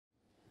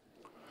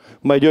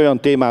Ma egy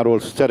olyan témáról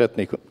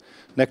szeretnék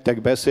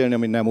nektek beszélni,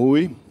 ami nem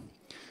új.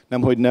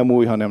 Nemhogy nem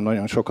új, hanem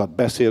nagyon sokat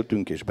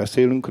beszéltünk és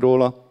beszélünk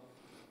róla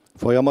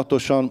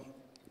folyamatosan.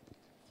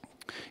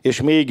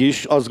 És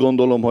mégis azt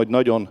gondolom, hogy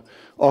nagyon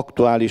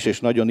aktuális és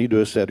nagyon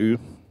időszerű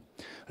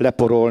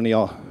leporolni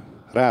a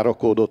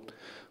rárakódott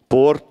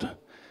port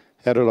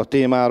erről a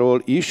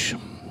témáról is.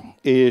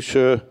 És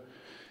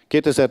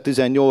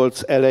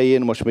 2018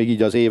 elején, most még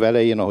így az év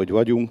elején, ahogy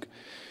vagyunk,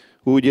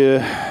 úgy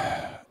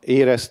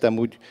éreztem,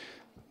 úgy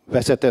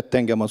vezetett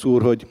engem az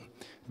Úr, hogy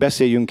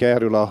beszéljünk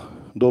erről a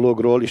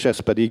dologról, és ez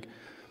pedig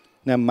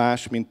nem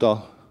más, mint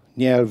a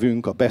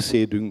nyelvünk, a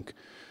beszédünk,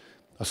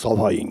 a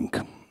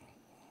szavaink.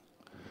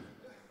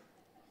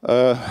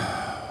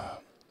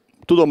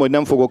 Tudom, hogy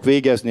nem fogok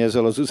végezni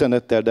ezzel az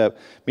üzenettel, de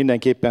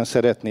mindenképpen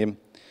szeretném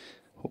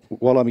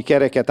valami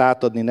kereket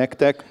átadni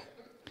nektek.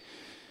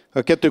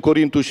 A 2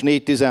 Korintus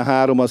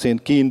 4.13 az én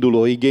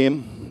kiinduló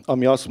igém,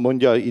 ami azt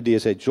mondja,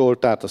 idéz egy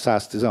Zsoltárt, a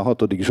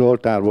 116.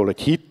 Zsoltárból,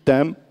 hogy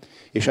hittem,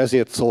 és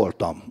ezért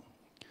szóltam.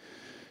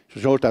 És a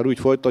Zsoltár úgy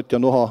folytatja,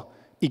 noha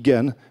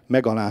igen,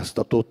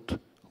 megaláztatott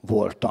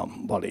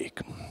voltam,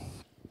 valék.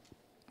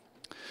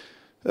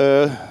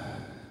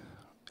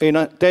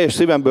 Én teljes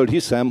szívemből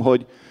hiszem,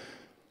 hogy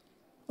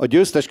a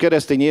győztes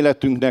keresztény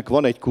életünknek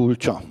van egy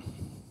kulcsa.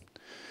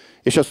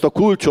 És ezt a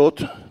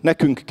kulcsot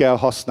nekünk kell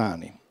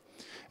használni.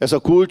 Ez a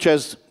kulcs,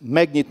 ez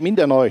megnyit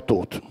minden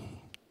ajtót.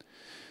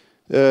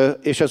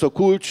 És ez a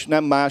kulcs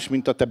nem más,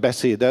 mint a te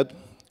beszéded,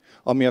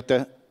 ami a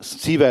te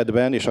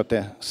szívedben és a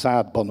te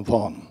szádban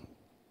van.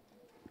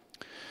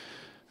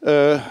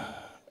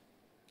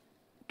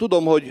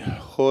 Tudom,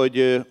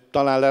 hogy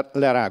talán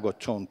lerágott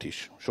csont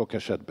is sok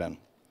esetben.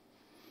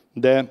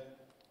 De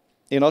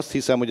én azt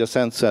hiszem, hogy a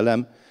Szent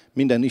Szellem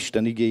minden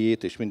Isten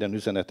igéjét és minden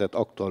üzenetet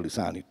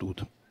aktualizálni tud.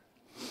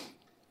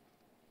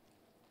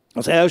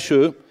 Az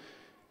első,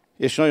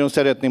 és nagyon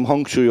szeretném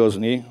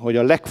hangsúlyozni, hogy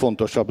a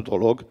legfontosabb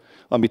dolog,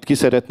 amit ki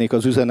szeretnék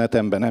az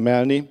üzenetemben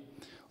emelni,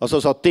 az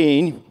az a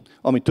tény,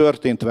 ami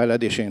történt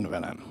veled és én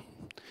velem.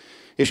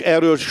 És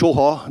erről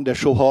soha, de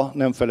soha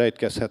nem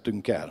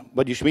felejtkezhetünk el.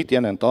 Vagyis mit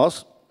jelent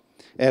az,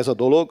 ez a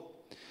dolog?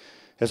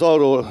 Ez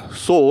arról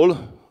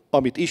szól,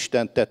 amit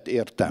Isten tett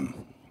értem.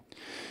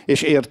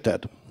 És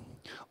érted.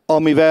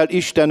 Amivel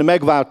Isten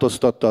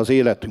megváltoztatta az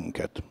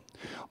életünket.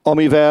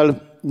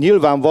 Amivel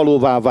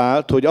nyilvánvalóvá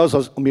vált, hogy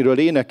az, amiről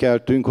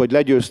énekeltünk, hogy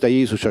legyőzte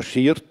Jézus a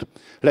sírt,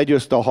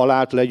 legyőzte a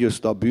halált,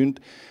 legyőzte a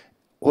bűnt,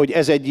 hogy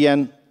ez egy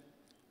ilyen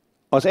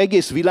az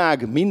egész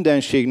világ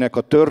mindenségnek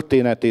a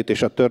történetét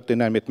és a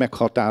történelmét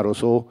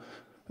meghatározó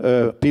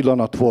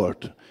pillanat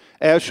volt.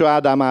 Első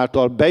Ádám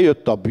által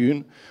bejött a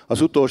bűn,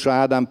 az utolsó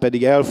Ádám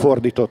pedig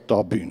elfordította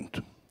a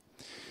bűnt.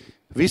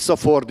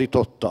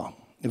 Visszafordította,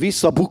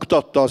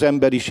 visszabuktatta az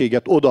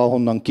emberiséget oda,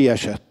 ahonnan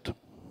kiesett.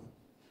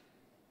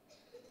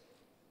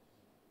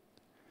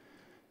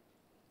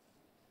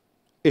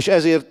 És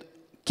ezért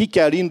ki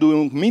kell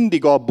indulnunk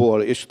mindig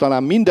abból, és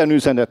talán minden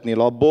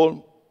üzenetnél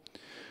abból,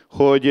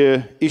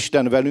 hogy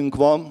Isten velünk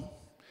van,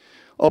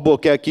 abból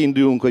kell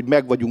kiindulnunk, hogy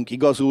meg vagyunk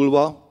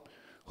igazulva,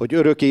 hogy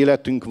örök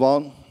életünk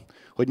van,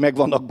 hogy meg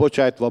vannak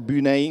bocsájtva a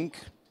bűneink,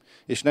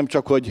 és nem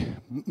csak, hogy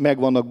meg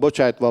vannak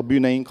bocsájtva a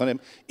bűneink, hanem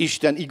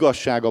Isten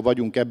igazsága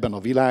vagyunk ebben a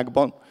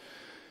világban.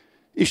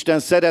 Isten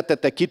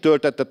szeretete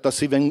kitöltetett a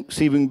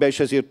szívünkbe, és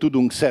ezért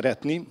tudunk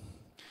szeretni.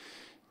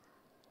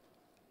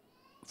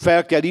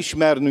 Fel kell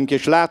ismernünk,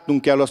 és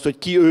látnunk kell azt, hogy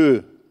ki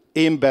ő,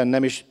 én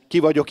bennem, és ki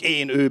vagyok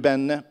én, ő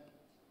benne.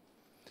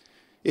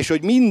 És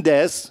hogy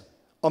mindez,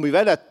 ami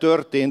veled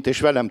történt, és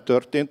velem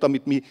történt,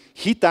 amit mi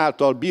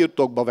hitáltal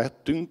birtokba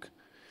vettünk,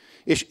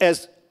 és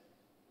ez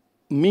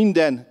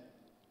minden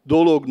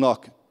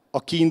dolognak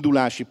a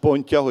kiindulási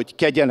pontja, hogy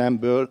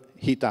kegyelemből,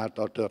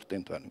 hitáltal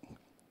történt velünk.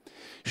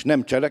 És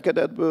nem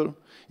cselekedetből,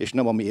 és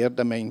nem a mi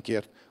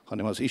érdemeinkért,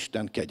 hanem az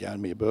Isten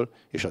kegyelméből,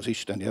 és az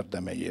Isten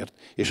érdemeiért,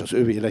 és az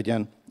övé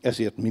legyen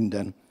ezért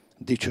minden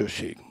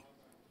dicsőség.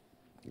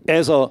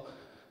 Ez a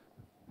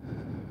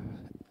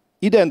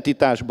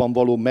identitásban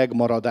való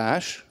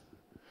megmaradás,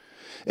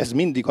 ez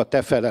mindig a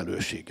te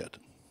felelősséged.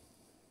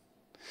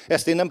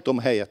 Ezt én nem tudom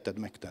helyetted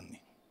megtenni.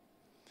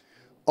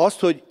 Azt,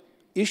 hogy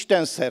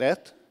Isten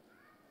szeret,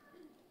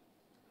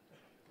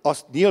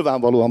 azt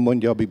nyilvánvalóan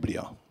mondja a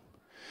Biblia.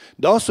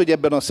 De az, hogy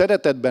ebben a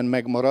szeretetben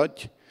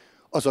megmaradj,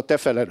 az a te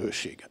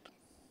felelősséged.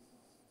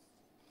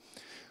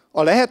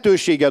 A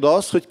lehetőséged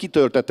az, hogy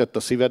kitöltetett a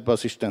szívedbe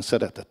az Isten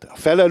szeretete. A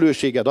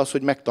felelősséged az,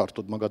 hogy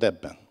megtartod magad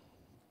ebben.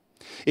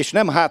 És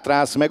nem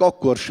hátrálsz meg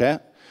akkor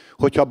se,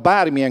 hogyha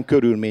bármilyen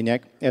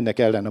körülmények ennek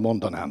ellene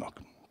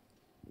mondanának.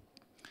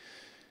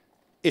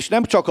 És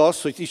nem csak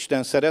az, hogy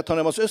Isten szeret,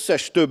 hanem az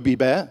összes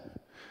többibe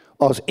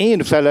az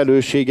én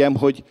felelősségem,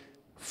 hogy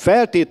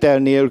feltétel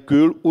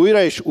nélkül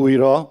újra és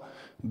újra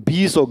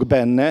bízok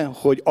benne,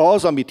 hogy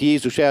az, amit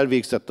Jézus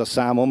elvégzett a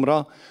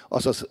számomra,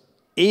 az az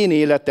én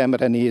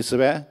életemre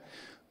nézve,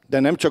 de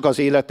nem csak az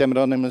életemre,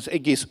 hanem az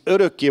egész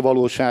örökké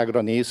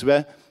valóságra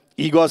nézve,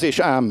 igaz és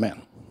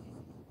ámen.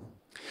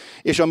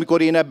 És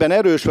amikor én ebben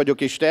erős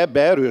vagyok, és te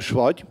ebben erős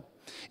vagy,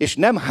 és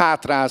nem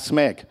hátrálsz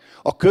meg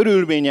a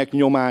körülmények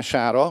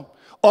nyomására,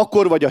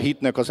 akkor vagy a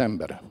hitnek az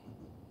embere.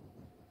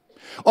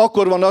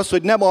 Akkor van az,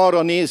 hogy nem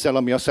arra nézel,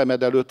 ami a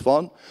szemed előtt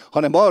van,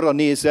 hanem arra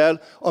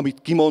nézel,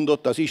 amit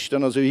kimondott az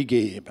Isten az ő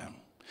igéjében.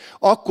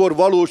 Akkor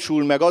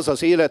valósul meg az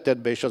az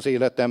életedben és az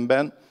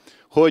életemben,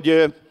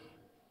 hogy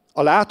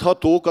a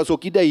láthatók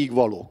azok ideig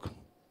valók,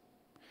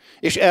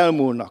 és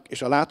elmúlnak,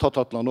 és a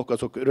láthatatlanok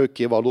azok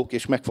örökké valók,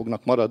 és meg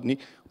fognak maradni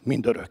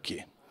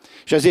mindörökké.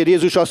 És ezért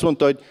Jézus azt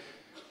mondta, hogy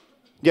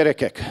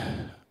gyerekek,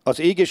 az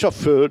ég és a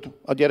föld,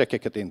 a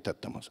gyerekeket én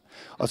tettem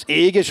az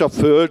ég és a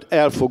föld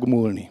el fog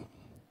múlni,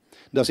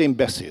 de az én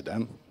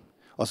beszédem,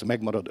 az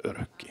megmarad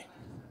örökké.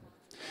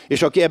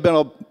 És aki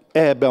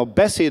ebben a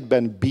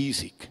beszédben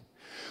bízik,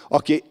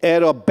 aki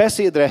erre a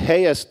beszédre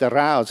helyezte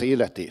rá az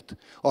életét,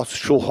 az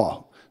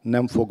soha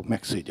nem fog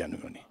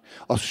megszégyenülni.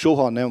 Az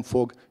soha nem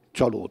fog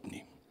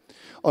csalódni.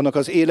 Annak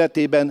az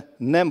életében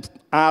nem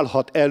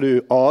állhat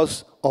elő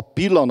az a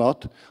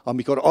pillanat,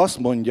 amikor azt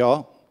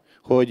mondja,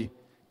 hogy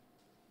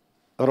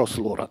rossz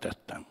lóra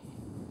tettem.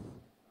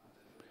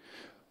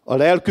 A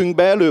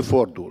lelkünkbe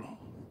előfordul,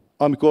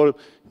 amikor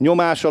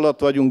nyomás alatt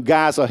vagyunk,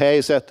 gáz a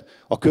helyzet,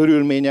 a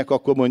körülmények,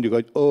 akkor mondjuk,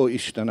 hogy ó,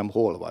 Istenem,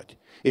 hol vagy?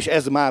 És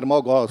ez már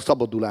maga a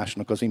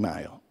szabadulásnak az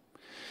imája.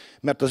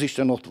 Mert az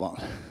Isten ott van.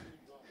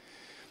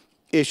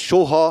 És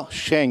soha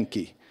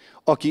senki,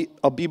 aki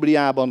a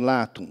Bibliában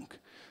látunk,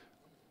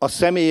 a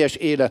személyes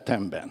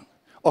életemben,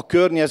 a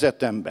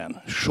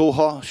környezetemben,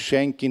 soha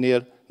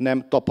senkinél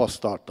nem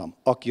tapasztaltam,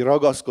 aki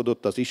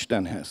ragaszkodott az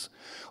Istenhez,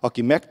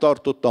 aki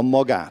megtartotta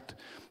magát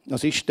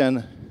az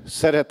Isten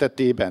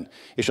szeretetében,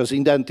 és az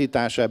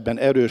identitása ebben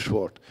erős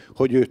volt,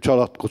 hogy ő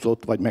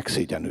csalatkozott, vagy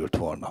megszégyenült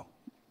volna.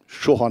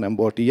 Soha nem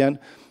volt ilyen,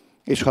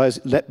 és ha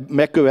ez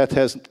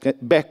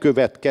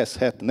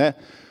bekövetkezhetne,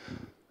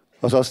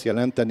 az azt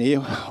jelenteni,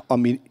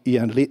 ami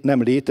ilyen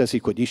nem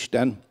létezik, hogy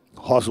Isten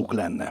hazug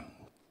lenne.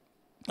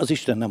 Az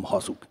Isten nem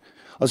hazug.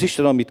 Az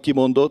Isten, amit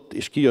kimondott,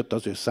 és kijött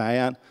az ő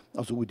száján,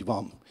 az úgy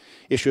van.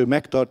 És ő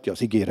megtartja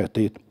az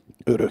ígéretét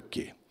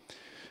örökké.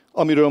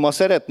 Amiről ma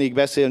szeretnék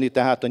beszélni,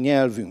 tehát a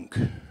nyelvünk,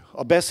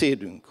 a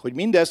beszédünk, hogy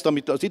mindezt,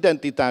 amit az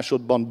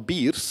identitásodban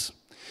bírsz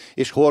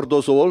és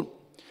hordozol,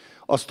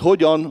 azt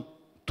hogyan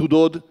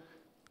tudod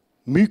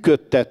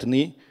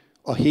működtetni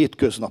a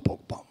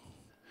hétköznapokban.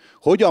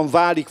 Hogyan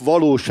válik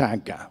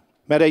valósággá.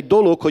 Mert egy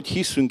dolog, hogy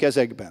hiszünk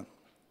ezekben.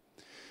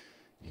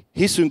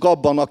 Hiszünk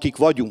abban, akik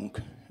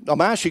vagyunk. A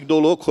másik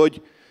dolog,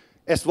 hogy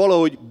ezt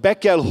valahogy be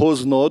kell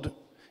hoznod,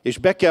 és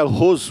be kell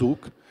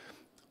hozzuk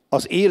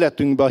az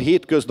életünkbe, a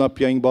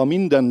hétköznapjainkba, a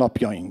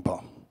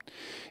mindennapjainkba.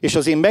 És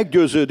az én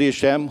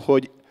meggyőződésem,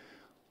 hogy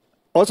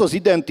az az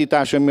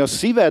identitás, ami a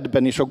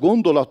szívedben és a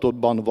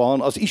gondolatodban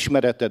van, az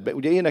ismeretedben.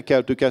 Ugye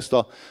énekeltük ezt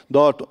a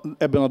dalt,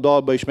 ebben a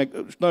dalban is, meg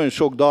nagyon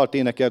sok dalt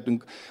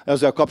énekeltünk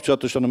ezzel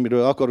kapcsolatosan,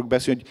 amiről akarok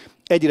beszélni, hogy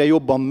egyre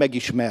jobban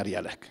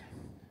megismerjelek.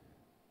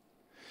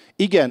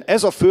 Igen,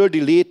 ez a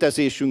földi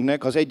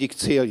létezésünknek az egyik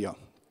célja.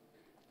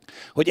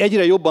 Hogy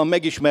egyre jobban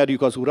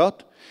megismerjük az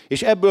Urat,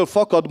 és ebből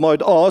fakad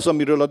majd az,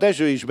 amiről a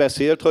Dezső is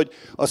beszélt, hogy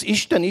az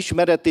Isten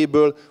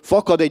ismeretéből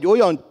fakad egy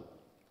olyan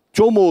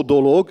csomó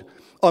dolog,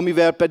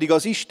 amivel pedig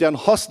az Isten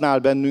használ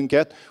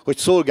bennünket, hogy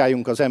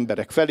szolgáljunk az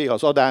emberek felé,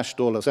 az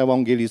adástól, az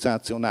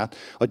evangelizáción át,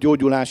 a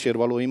gyógyulásért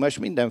valóim, és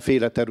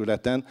mindenféle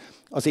területen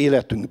az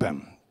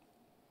életünkben.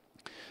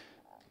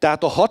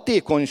 Tehát a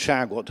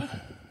hatékonyságod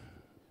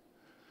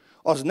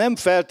az nem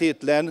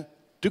feltétlen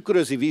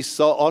tükrözi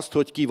vissza azt,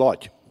 hogy ki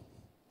vagy.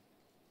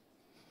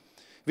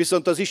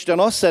 Viszont az Isten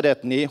azt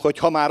szeretné, hogy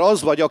ha már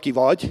az vagy, aki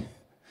vagy,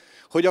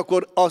 hogy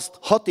akkor azt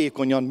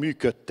hatékonyan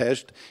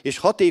működtesd, és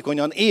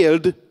hatékonyan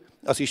éld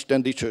az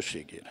Isten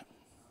dicsőségére.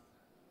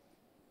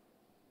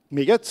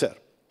 Még egyszer.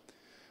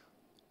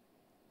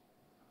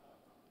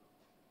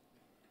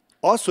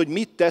 Az, hogy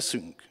mit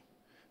teszünk,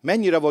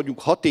 mennyire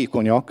vagyunk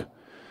hatékonyak,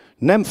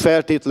 nem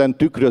feltétlen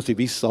tükrözi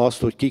vissza azt,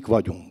 hogy kik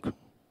vagyunk.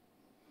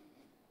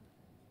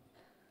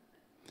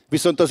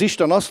 Viszont az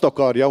Isten azt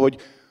akarja,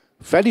 hogy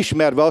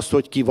felismerve azt,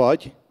 hogy ki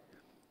vagy,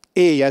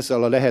 élj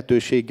ezzel a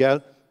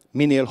lehetőséggel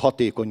minél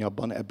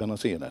hatékonyabban ebben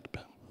az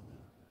életben.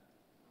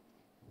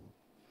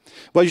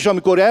 Vagyis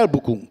amikor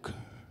elbukunk,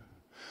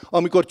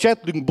 amikor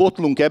csetlünk,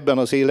 botlunk ebben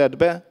az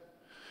életbe,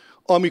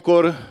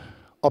 amikor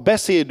a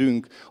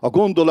beszédünk, a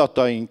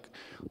gondolataink,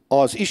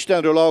 az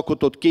Istenről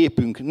alkotott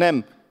képünk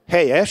nem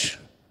helyes,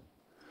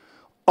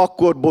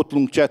 akkor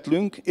botlunk,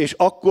 csetlünk, és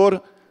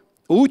akkor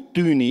úgy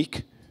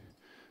tűnik,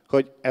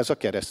 hogy ez a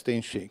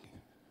kereszténység.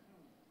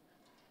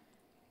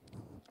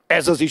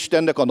 Ez az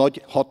Istennek a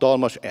nagy,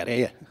 hatalmas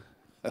ereje.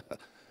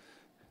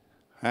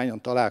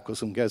 Hányan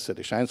találkozunk ezzel,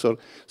 és hányszor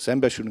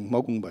szembesülünk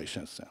magunkba is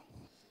ezzel.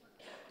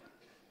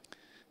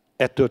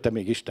 Ettől te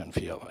még Isten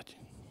fia vagy.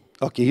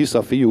 Aki hisz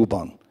a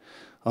fiúban,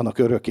 annak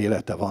örök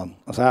élete van.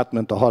 Az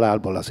átment a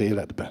halálból az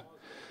életbe.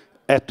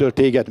 Ettől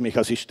téged még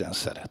az Isten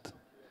szeret.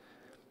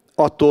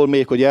 Attól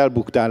még, hogy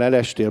elbuktál,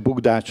 elestél,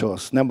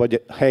 bukdácsolsz, nem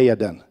vagy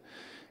helyeden.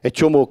 Egy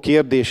csomó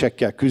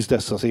kérdésekkel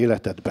küzdesz az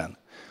életedben.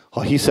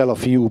 Ha hiszel a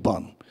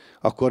fiúban,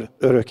 akkor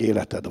örök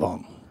életed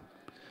van.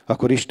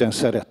 Akkor Isten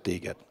szeret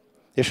téged.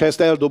 És ha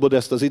ezt eldobod,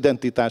 ezt az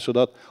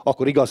identitásodat,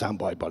 akkor igazán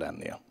bajba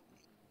lennél.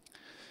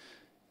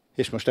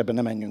 És most ebben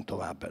nem menjünk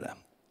tovább bele.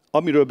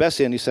 Amiről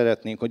beszélni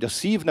szeretnénk, hogy a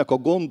szívnek a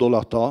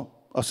gondolata,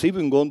 a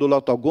szívünk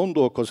gondolata, a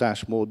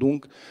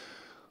gondolkozásmódunk,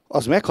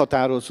 az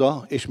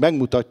meghatározza és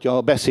megmutatja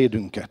a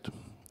beszédünket.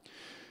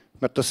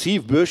 Mert a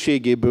szív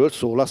bőségéből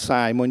szól a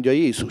száj, mondja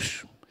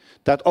Jézus.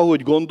 Tehát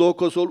ahogy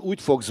gondolkozol,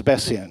 úgy fogsz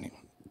beszélni.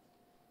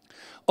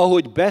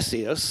 Ahogy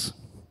beszélsz,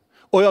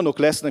 olyanok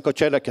lesznek a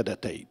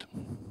cselekedeteid.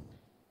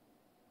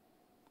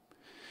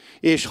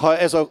 És ha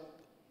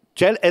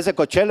ezek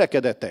a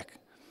cselekedetek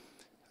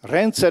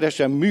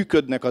rendszeresen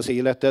működnek az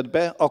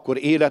életedbe,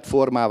 akkor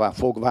életformává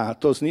fog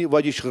változni,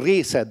 vagyis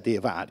részeddé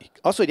válik.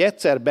 Az, hogy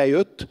egyszer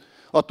bejött,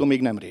 attól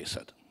még nem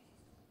részed.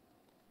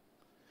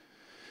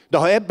 De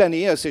ha ebben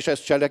élsz, és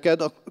ezt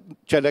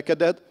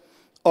cselekeded,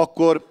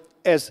 akkor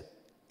ez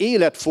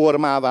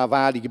életformává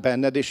válik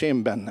benned, és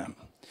én bennem.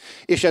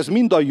 És ez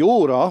mind a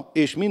jóra,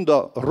 és mind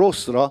a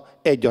rosszra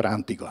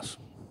egyaránt igaz.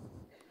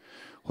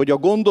 Hogy a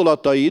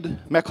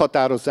gondolataid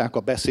meghatározzák a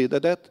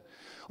beszédedet,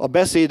 a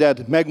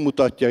beszéded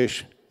megmutatja,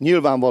 és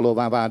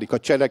nyilvánvalóvá válik a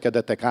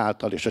cselekedetek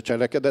által és a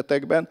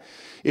cselekedetekben,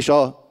 és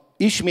a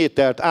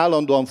ismételt,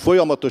 állandóan,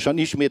 folyamatosan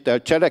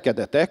ismételt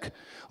cselekedetek,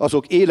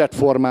 azok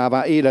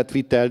életformává,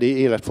 életvitellé,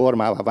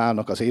 életformává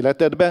válnak az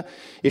életedbe,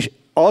 és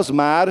az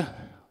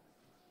már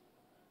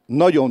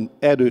nagyon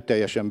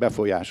erőteljesen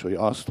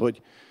befolyásolja azt,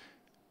 hogy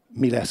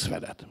mi lesz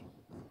veled.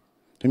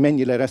 Hogy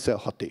mennyire leszel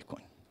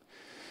hatékony.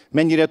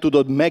 Mennyire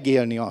tudod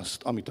megélni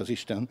azt, amit az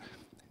Isten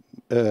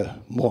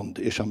mond,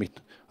 és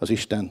amit az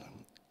Isten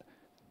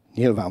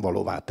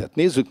nyilvánvalóvá tett.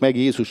 Nézzük meg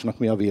Jézusnak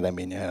mi a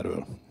véleménye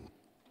erről.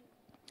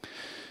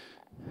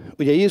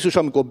 Ugye Jézus,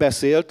 amikor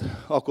beszélt,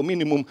 akkor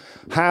minimum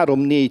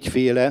 3-4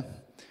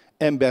 féle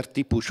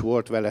embertípus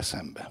volt vele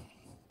szembe.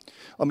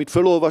 Amit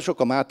felolvasok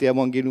a Máté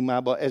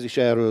evangéliumában, ez is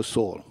erről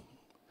szól.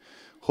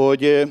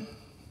 Hogy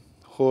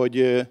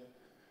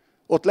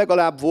ott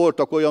legalább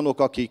voltak olyanok,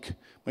 akik,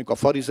 mondjuk a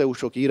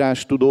farizeusok,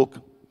 írástudók,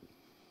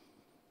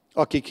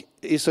 akik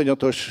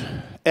iszonyatos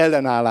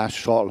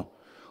ellenállással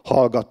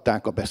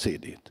hallgatták a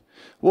beszédét.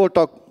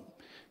 Voltak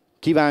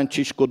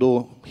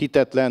kíváncsiskodó,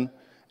 hitetlen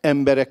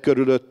emberek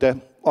körülötte,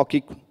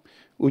 akik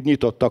úgy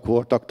nyitottak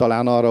voltak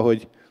talán arra,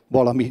 hogy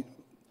valami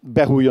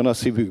behújjon a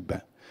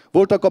szívükbe.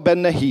 Voltak a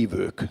benne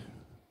hívők,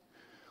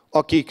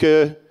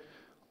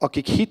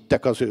 akik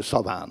hittek az ő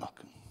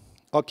szavának,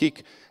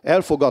 akik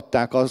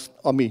elfogadták azt,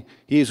 ami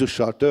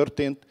Jézussal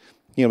történt.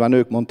 Nyilván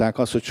ők mondták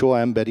azt, hogy soha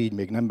ember így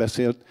még nem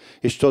beszélt,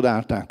 és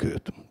csodálták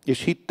őt,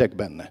 és hittek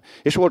benne.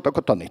 És voltak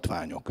a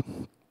tanítványok,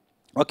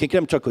 akik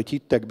nem csak, hogy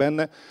hittek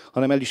benne,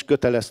 hanem el is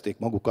kötelezték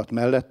magukat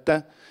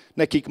mellette.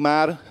 Nekik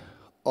már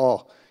a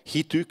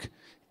hitük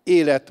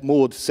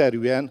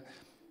életmódszerűen,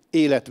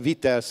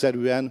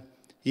 életvitelszerűen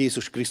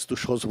Jézus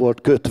Krisztushoz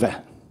volt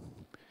kötve.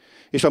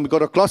 És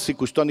amikor a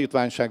klasszikus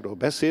tanítványságról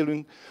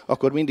beszélünk,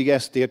 akkor mindig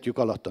ezt értjük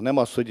alatta. Nem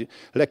az, hogy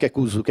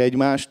lekekúzzuk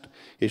egymást,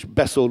 és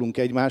beszólunk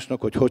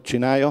egymásnak, hogy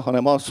csinálja,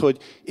 hanem az, hogy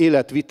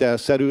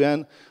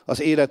életvitelszerűen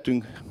az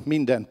életünk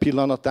minden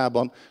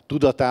pillanatában,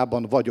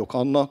 tudatában vagyok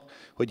annak,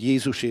 hogy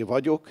Jézusé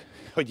vagyok,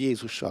 hogy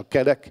Jézussal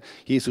kelek,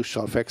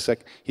 Jézussal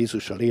fekszek,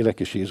 Jézussal élek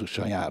és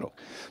Jézussal járok.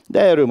 De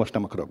erről most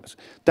nem akarok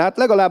beszélni. Tehát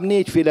legalább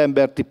 4 féle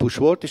embertípus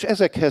volt, és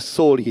ezekhez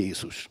szól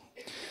Jézus.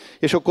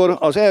 És akkor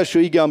az első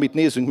ige, amit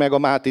nézzünk meg, a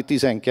Máté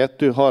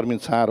 12,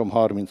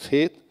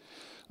 33-37,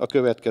 a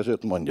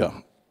következőt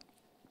mondja.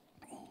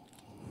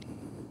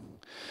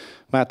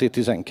 Máté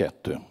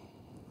 12.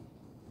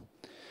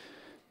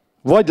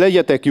 Vagy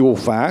legyetek jó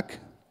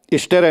fák,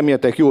 és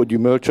teremjetek jó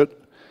gyümölcsöt,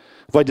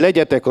 vagy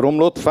legyetek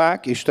romlott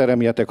fák, és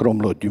teremjetek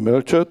romlott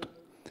gyümölcsöt,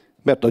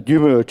 mert a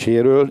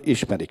gyümölcséről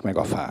ismerik meg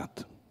a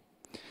fát.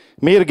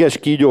 Mérges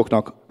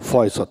kígyóknak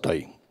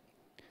fajzatai.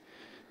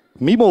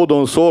 Mi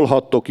módon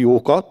szólhattok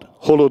jókat,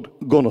 holott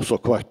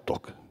gonoszok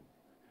vagytok?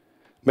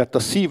 Mert a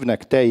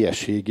szívnek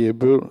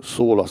teljességéből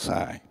szól a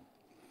száj.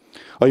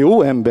 A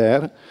jó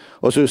ember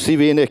az ő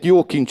szívének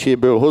jó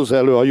kincséből hozza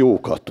elő a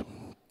jókat.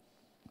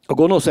 A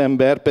gonosz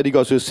ember pedig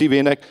az ő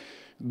szívének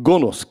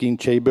gonosz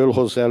kincseiből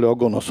hozza elő a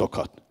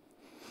gonoszokat.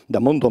 De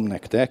mondom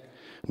nektek,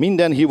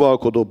 minden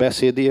hivalkodó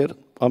beszédért,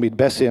 amit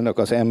beszélnek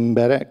az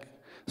emberek,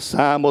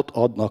 számot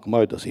adnak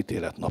majd az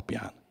ítélet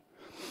napján.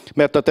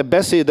 Mert a te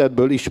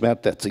beszédedből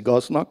ismertetsz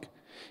igaznak,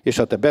 és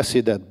a te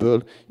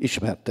beszédedből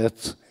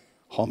ismertetsz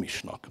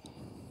hamisnak.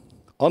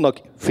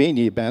 Annak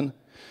fényében,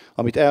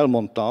 amit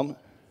elmondtam,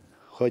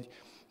 hogy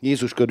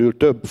Jézus körül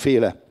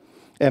többféle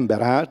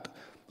ember állt,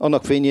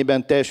 annak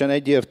fényében teljesen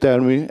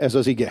egyértelmű ez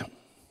az ige.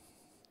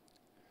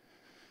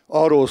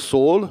 Arról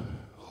szól,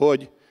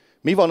 hogy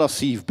mi van a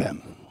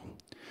szívben.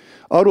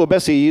 Arról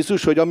beszél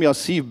Jézus, hogy ami a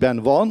szívben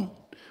van,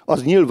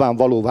 az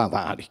nyilvánvalóvá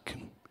válik.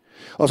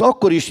 Az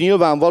akkor is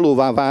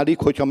nyilvánvalóvá válik,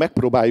 hogyha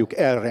megpróbáljuk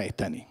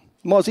elrejteni.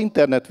 Ma az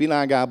internet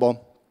világában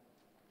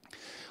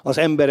az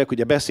emberek,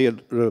 ugye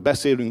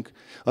beszélünk,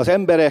 az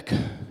emberek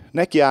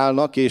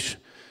nekiállnak,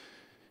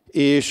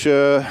 és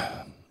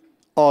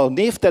a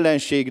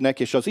névtelenségnek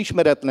és az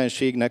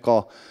ismeretlenségnek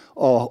a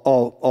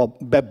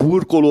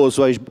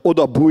beburkolózva és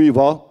oda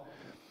bújva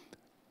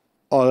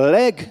a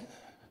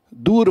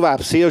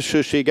legdurvább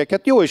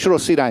szélsőségeket jó és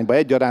rossz irányba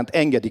egyaránt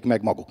engedik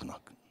meg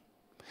maguknak.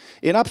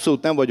 Én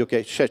abszolút nem vagyok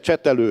egy se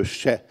csetelős,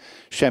 se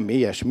semmi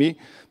ilyesmi,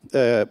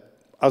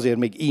 azért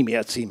még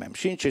e-mail címem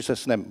sincs, és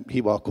ezt nem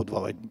hivalkodva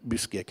vagy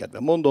büszkélkedve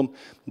mondom,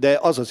 de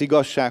az az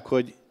igazság,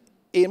 hogy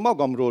én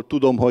magamról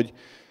tudom,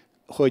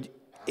 hogy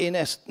én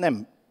ezt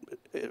nem,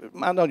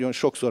 már nagyon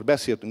sokszor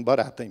beszéltünk,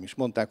 barátaim is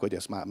mondták, hogy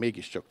ez már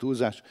mégiscsak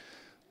túlzás,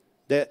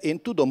 de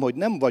én tudom, hogy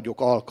nem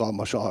vagyok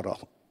alkalmas arra.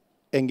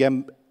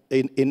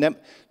 Én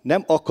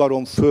nem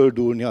akarom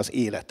földulni az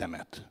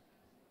életemet.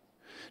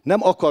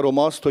 Nem akarom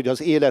azt, hogy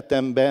az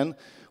életemben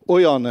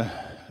olyan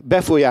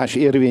befolyás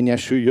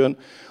érvényesüljön,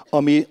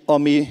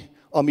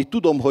 ami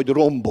tudom, hogy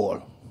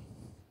rombol.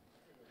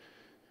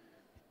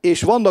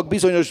 És vannak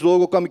bizonyos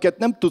dolgok, amiket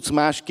nem tudsz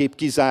másképp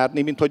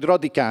kizárni, mint hogy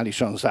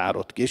radikálisan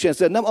zárod ki. És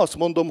ezzel nem azt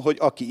mondom, hogy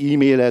aki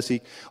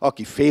e-mailezik,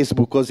 aki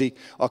facebookozik,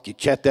 aki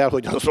csetel,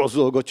 hogy az rossz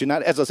dolgot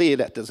csinál, ez az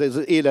élet, ez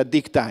az élet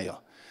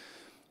diktája.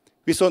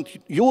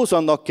 Viszont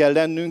józannak kell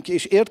lennünk,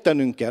 és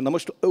értenünk kell. Na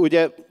most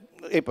ugye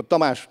épp a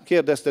Tamás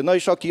kérdezte, na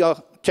és aki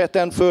a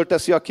cseten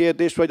fölteszi a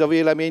kérdést, vagy a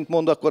véleményt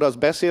mond, akkor az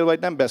beszél, vagy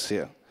nem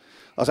beszél?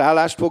 Az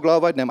állást foglal,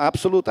 vagy nem?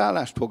 Abszolút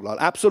állást foglal.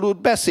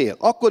 Abszolút beszél.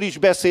 Akkor is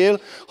beszél,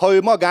 ha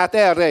ő magát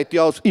elrejti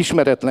az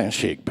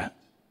ismeretlenségbe.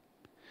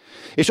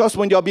 És azt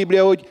mondja a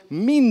Biblia, hogy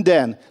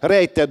minden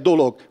rejtett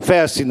dolog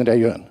felszínre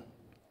jön.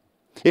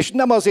 És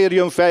nem azért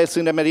jön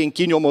felszínre, mert én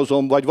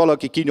kinyomozom, vagy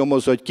valaki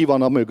kinyomozza, hogy ki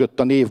van a mögött,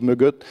 a név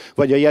mögött,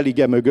 vagy a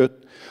jelige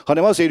mögött,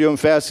 hanem azért jön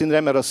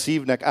felszínre, mert a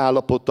szívnek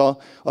állapota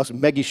az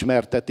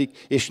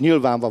megismertetik, és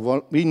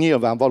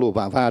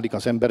nyilvánvalóvá válik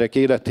az emberek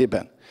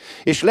életében.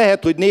 És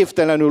lehet, hogy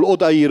névtelenül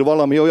odaír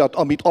valami olyat,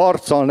 amit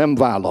arccal nem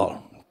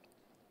vállal.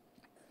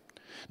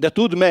 De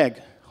tudd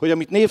meg, hogy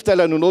amit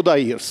névtelenül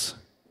odaírsz,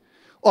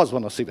 az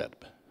van a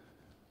szívedben.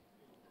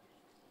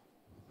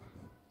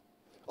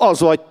 Az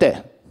vagy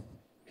te.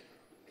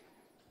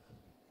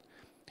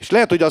 És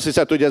lehet, hogy azt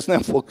hiszed, hogy ez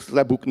nem fog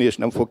lebukni, és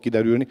nem fog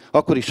kiderülni,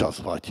 akkor is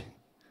az vagy.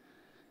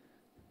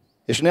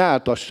 És ne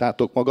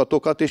áltassátok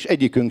magatokat, és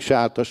egyikünk se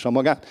áltassa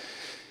magát,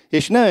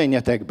 és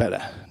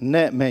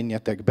ne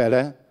menjetek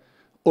bele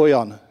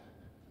olyan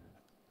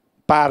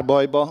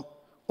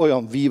párbajba,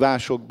 olyan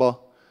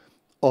vívásokba,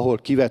 ahol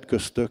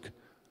kivetköztök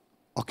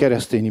a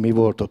keresztény mi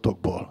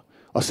voltotokból,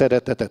 a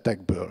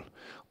szeretetetekből,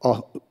 a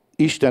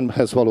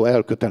Istenhez való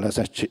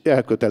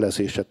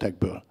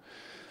elkötelezésetekből.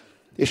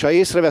 És ha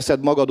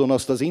észreveszed magadon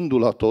azt az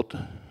indulatot,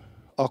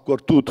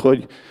 akkor tudd,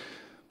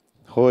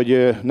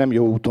 hogy nem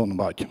jó úton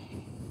vagy.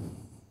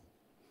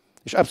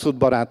 És abszolút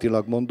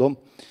barátilag mondom,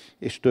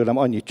 és tőlem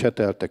annyit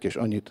cseteltek, és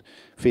annyit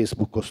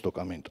facebookoztok,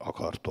 amint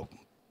akartok.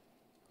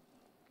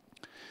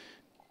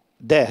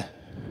 De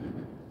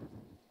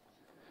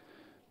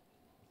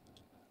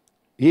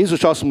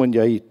Jézus azt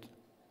mondja itt,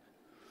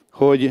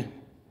 hogy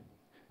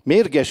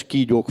mérges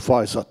kígyók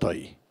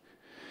fajzatai.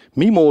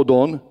 Mi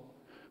módon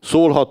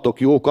szólhattok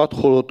jókat,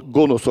 holott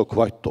gonoszok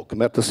vagytok,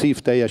 mert a szív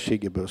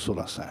teljességéből szól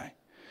a száj.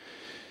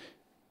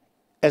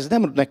 Ez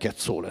nem neked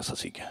szól, ez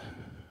az ige.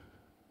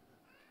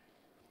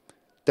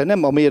 Te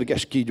nem a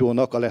mérges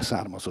kígyónak a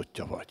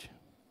leszármazottja vagy.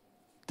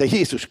 Te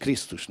Jézus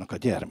Krisztusnak a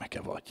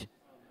gyermeke vagy.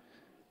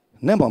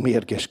 Nem a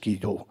mérges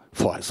kígyó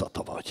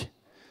fajzata vagy.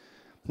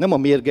 Nem a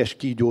mérges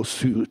kígyó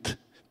szült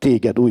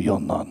téged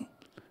újonnan,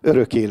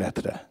 örök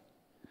életre.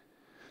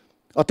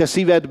 A te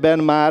szívedben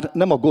már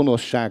nem a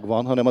gonoszság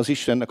van, hanem az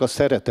Istennek a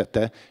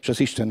szeretete és az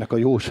Istennek a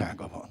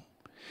jósága van.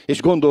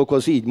 És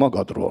gondolkozz így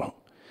magadról.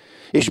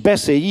 És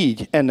beszélj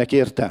így ennek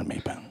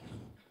értelmében.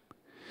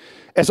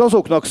 Ez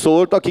azoknak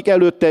szólt, akik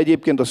előtte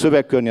egyébként a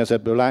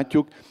szövegkörnyezetből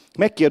látjuk,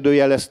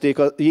 megkérdőjelezték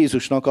a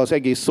Jézusnak az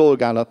egész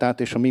szolgálatát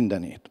és a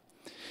mindenét.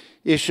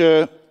 És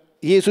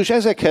Jézus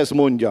ezekhez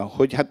mondja,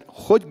 hogy hát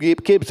hogy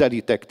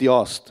képzelitek ti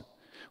azt,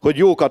 hogy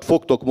jókat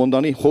fogtok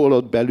mondani,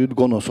 holott belül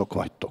gonoszok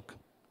vagytok.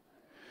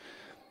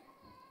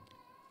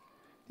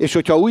 És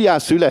hogyha újjá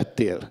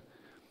születtél,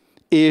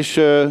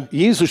 és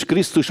Jézus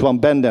Krisztus van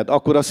benned,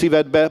 akkor a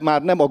szívedben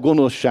már nem a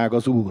gonoszság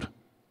az Úr,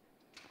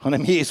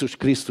 hanem Jézus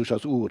Krisztus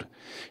az Úr.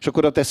 És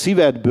akkor a te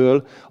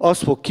szívedből az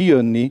fog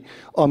kijönni,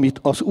 amit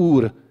az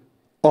Úr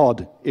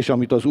ad, és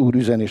amit az Úr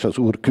üzen, és az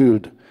Úr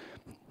küld.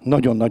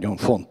 Nagyon-nagyon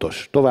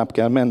fontos. Tovább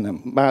kell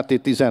mennem. Máté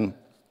 15.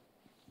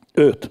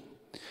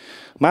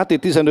 Máté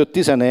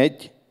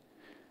 15-11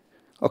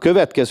 a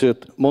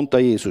következőt mondta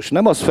Jézus.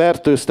 Nem az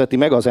fertőzteti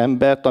meg az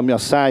embert, ami a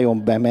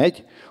szájon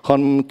bemegy,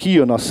 hanem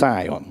kijön a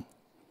szájon.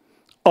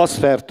 Az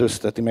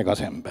fertőzteti meg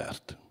az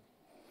embert.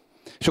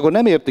 És akkor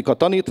nem értik a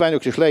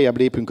tanítványok, és lejjebb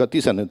lépünk a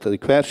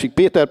 15. versig.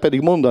 Péter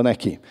pedig mondta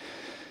neki,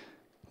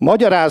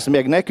 magyarázd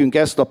meg nekünk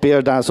ezt a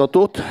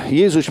példázatot,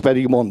 Jézus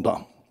pedig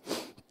mondta,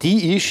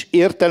 ti is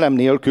értelem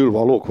nélkül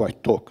valók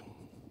vagytok.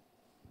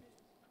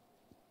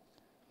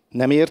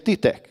 Nem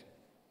értitek?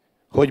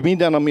 Hogy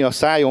minden, ami a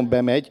szájon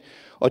bemegy,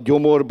 a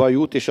gyomorba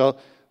jut, és a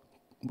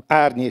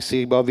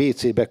árnyészékbe, a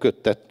WC-be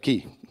köttet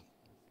ki.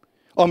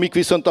 Amik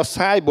viszont a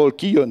szájból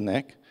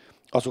kijönnek,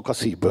 azok a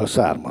szívből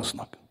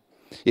származnak.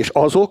 És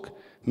azok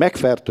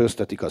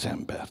megfertőztetik az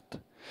embert.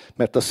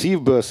 Mert a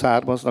szívből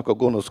származnak a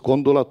gonosz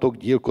gondolatok,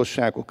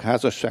 gyilkosságok,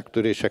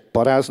 házasságtörések,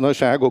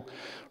 paráznaságok,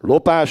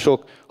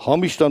 lopások,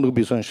 hamis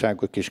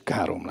tanúbizonyságok és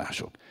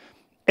káromlások.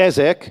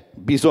 Ezek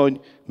bizony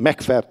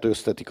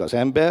megfertőztetik az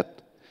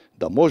embert,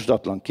 de a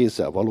mosdatlan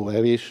kézzel való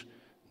evés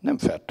nem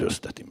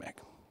fertőzteti meg.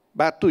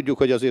 Bár tudjuk,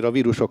 hogy azért a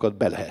vírusokat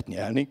be lehet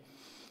nyelni,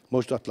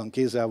 mosdatlan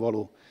kézzel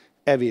való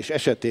evés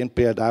esetén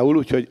például,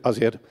 úgyhogy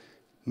azért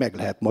meg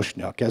lehet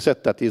mosni a kezet,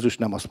 tehát Jézus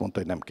nem azt mondta,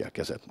 hogy nem kell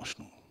kezet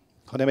mosnunk.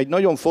 Hanem egy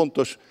nagyon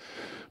fontos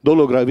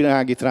dologra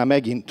világít rá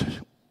megint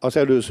az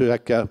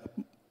előzőekkel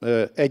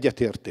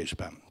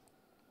egyetértésben.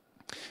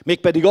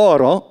 Mégpedig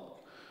arra,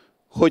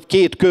 hogy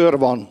 2 kör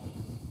van,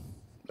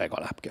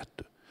 legalább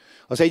 2.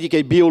 Az egyik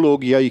egy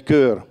biológiai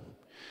kör,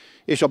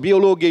 és a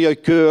biológiai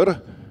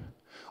kör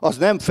az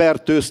nem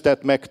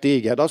fertőztet meg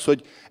téged. Az,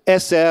 hogy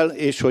eszel,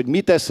 és hogy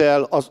mit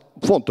eszel, az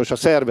fontos a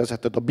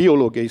szervezeted, a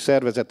biológiai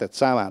szervezeted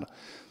számára,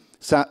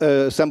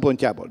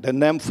 szempontjából, de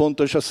nem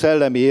fontos a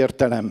szellemi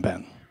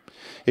értelemben.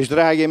 És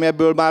drágém,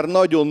 ebből már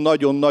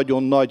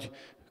nagyon-nagyon-nagyon nagy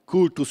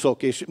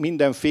kultuszok és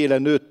mindenféle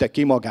nőtte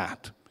ki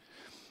magát.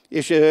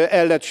 És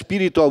el lett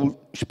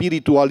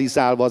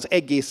spiritualizálva az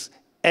egész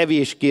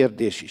evés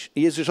kérdés is.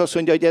 Jézus azt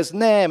mondja, hogy ez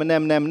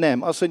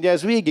nem. Azt mondja,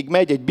 ez végig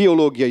megy egy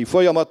biológiai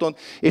folyamaton,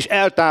 és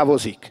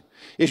eltávozik,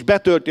 és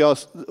betölti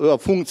a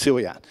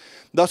funkcióját.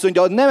 De azt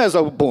mondja, nem ez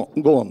a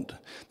gond.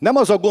 Nem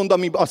az a gond,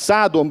 ami a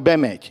szádon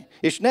bemegy.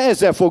 És ne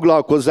ezzel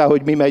foglalkozzál,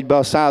 hogy mi megy be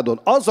a szádon.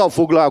 Azzal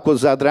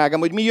foglalkozzál, drágám,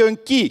 hogy mi jön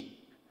ki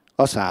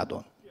a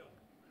szádon.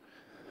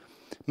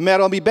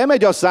 Mert ami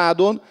bemegy a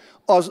szádon,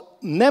 az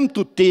nem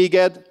tud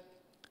téged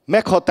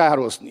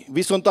meghatározni.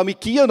 Viszont ami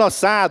kijön a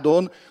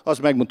szádon, az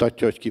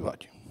megmutatja, hogy ki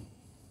vagy.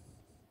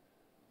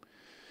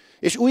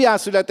 És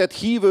újjászületett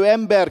hívő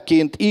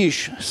emberként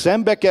is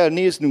szembe kell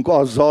néznünk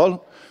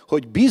azzal,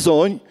 hogy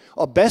bizony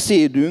a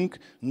beszédünk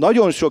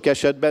nagyon sok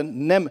esetben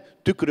nem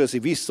tükrözi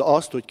vissza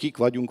azt, hogy kik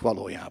vagyunk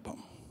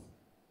valójában.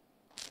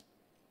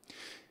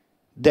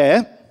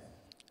 De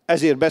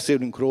ezért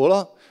beszélünk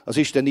róla, az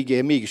Isten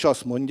igéje mégis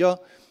azt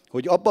mondja,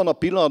 hogy abban a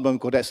pillanatban,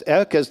 amikor ezt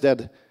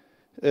elkezded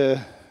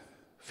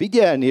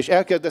figyelni, és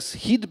elkezdesz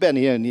hitben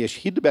élni, és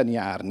hitben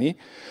járni,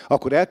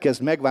 akkor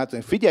elkezd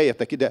megváltozni.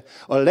 Figyeljetek ide,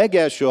 a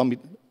legelső,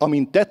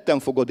 amint tetten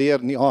fogod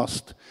érni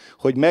azt,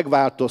 hogy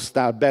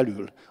megváltoztál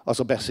belül, az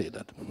a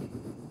beszéded.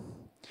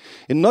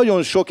 Én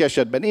nagyon sok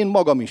esetben, én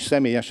magam is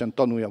személyesen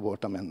tanulja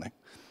voltam ennek.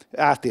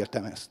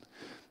 Átértem ezt.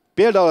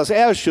 Például az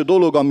első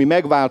dolog, ami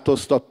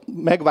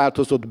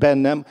megváltozott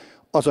bennem,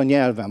 az a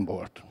nyelvem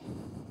volt.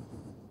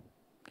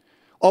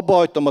 Abba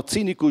hagytam a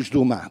cinikus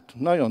dumát.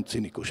 Nagyon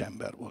cinikus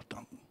ember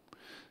voltam.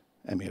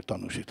 Emil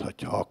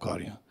tanúsíthatja, ha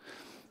akarja.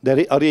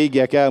 De a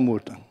régiek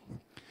elmúltak.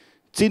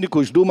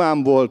 Cinikus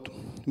dumám volt,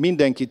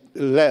 mindenkit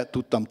le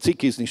tudtam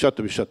cikizni,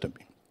 stb.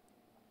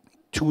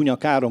 Csúnya,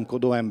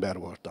 káromkodó ember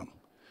voltam.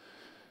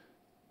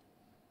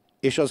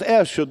 És az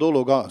első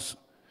dolog az,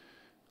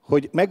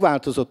 hogy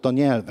megváltozott a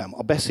nyelvem,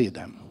 a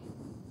beszédem.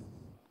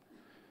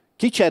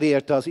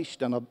 Kicserélte az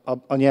Isten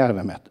a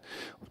nyelvemet.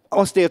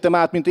 Azt értem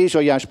át, mint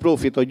Ézsaiás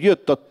próféta, hogy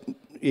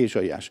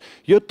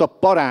jött a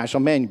parázs a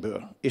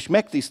mennyből, és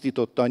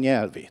megtisztította a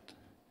nyelvét.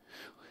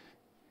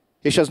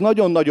 És ez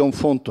nagyon-nagyon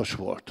fontos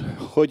volt,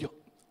 hogy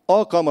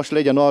alkalmas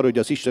legyen arra, hogy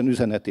az Isten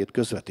üzenetét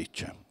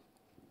közvetítse.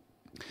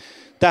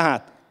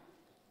 Tehát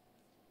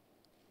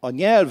a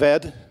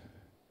nyelved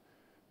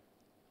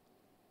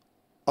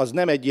az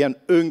nem egy ilyen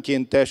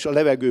önkéntes, a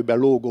levegőben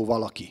lógó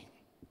valaki.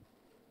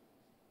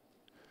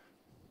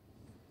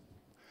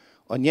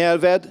 A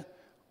nyelved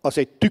az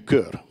egy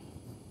tükör.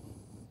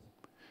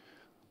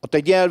 A te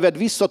nyelved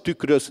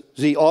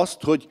visszatükrözi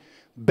azt, hogy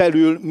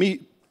belül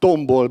mi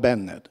tombol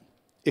benned.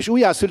 És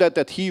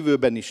újjászületett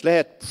hívőben is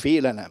lehet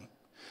félelem,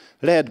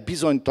 lehet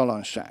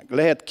bizonytalanság,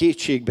 lehet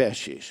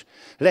kétségbeesés,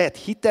 lehet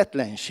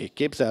hitetlenség,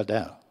 képzeld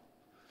el.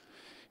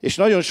 És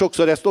nagyon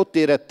sokszor ezt ott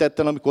éred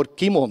tetten, amikor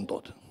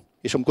kimondod.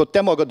 És amikor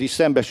te magad is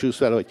szembesülsz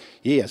vele, hogy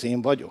ez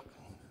én vagyok.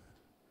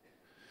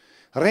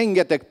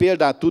 Rengeteg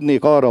példát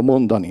tudnék arra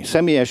mondani,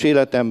 személyes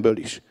életemből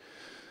is,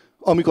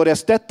 amikor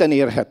ez tetten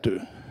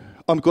érhető.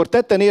 Amikor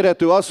tetten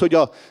érhető az, hogy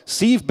a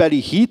szívbeli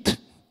hit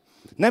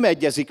nem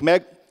egyezik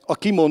meg a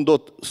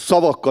kimondott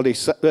szavakkal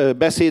és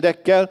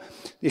beszédekkel,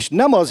 és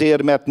nem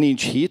azért, mert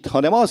nincs hit,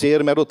 hanem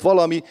azért, mert ott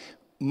valami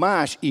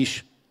más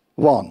is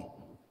van.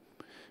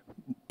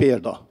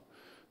 Példa.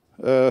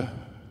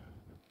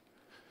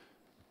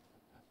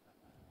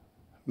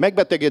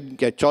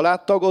 Megbetegedik egy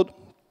családtagod,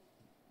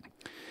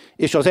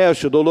 és az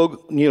első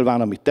dolog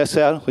nyilván, amit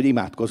teszel, hogy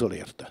imádkozol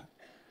érte.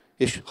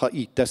 És ha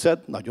így teszed,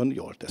 nagyon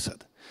jól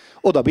teszed.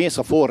 Oda mész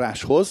a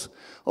forráshoz,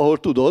 ahol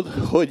tudod,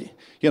 hogy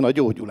jön a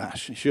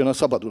gyógyulás, és jön a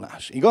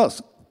szabadulás.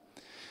 Igaz?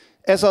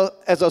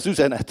 Ez az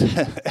üzenet,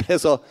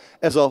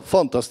 ez a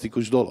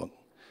fantasztikus dolog.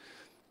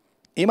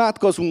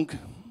 Imádkozunk,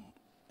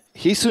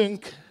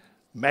 hiszünk,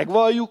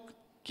 megvalljuk,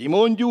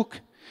 kimondjuk,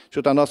 és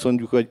utána azt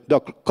mondjuk, hogy de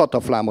a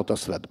kataflámot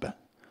azt vedd be.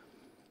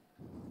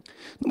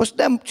 Most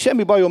nem,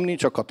 semmi bajom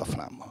nincs a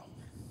kataflámmal.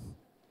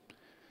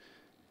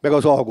 Meg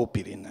az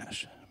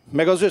algopirinnás.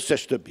 Meg az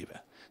összes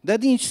többivel. De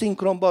nincs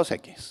szinkronban az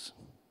egész.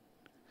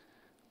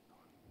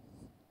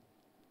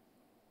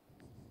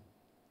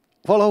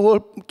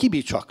 valahol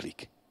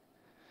kibicsaklik.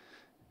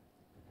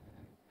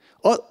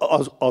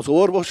 Az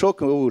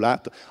orvosok,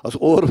 az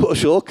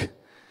orvosok,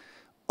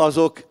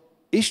 azok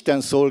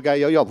Isten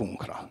szolgálja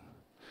javunkra.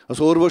 Az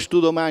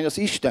orvostudomány az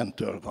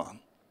Istentől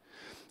van.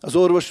 Az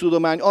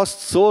orvostudomány azt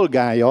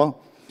szolgálja,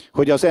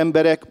 hogy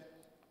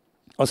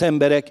az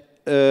emberek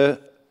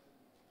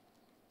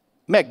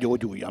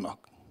meggyógyuljanak.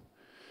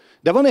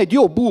 De van egy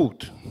jobb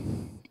út.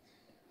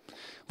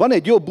 Van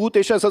egy jobb út,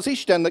 és ez az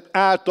Isten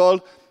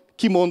által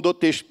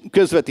kimondott és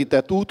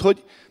közvetített út,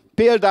 hogy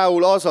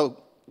például az az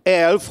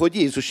elv, hogy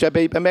Jézus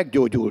sebeiben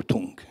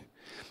meggyógyultunk.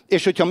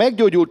 És hogyha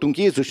meggyógyultunk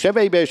Jézus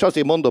sebeiben, és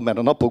azért mondom, mert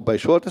a napokban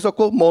is volt ez,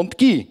 akkor mondd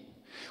ki.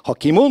 Ha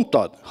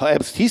kimondtad, ha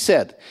ezt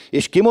hiszed,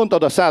 és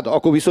kimondtad a szádat,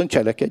 akkor viszont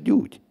cselekedj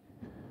úgy.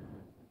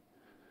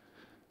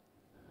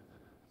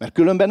 Mert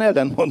különben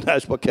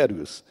ellentmondásba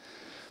kerülsz.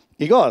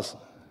 Igaz?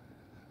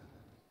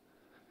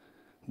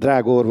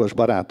 Drága orvos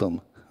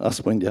barátom,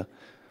 azt mondja,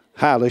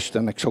 hála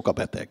Istennek sok a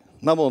beteg.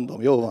 Na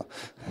mondom, jó van.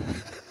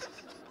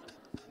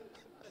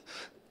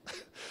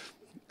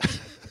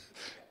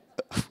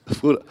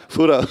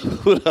 Fura.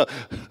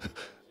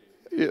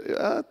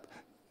 Hát,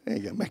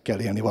 igen, meg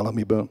kell élni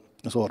valamiből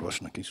az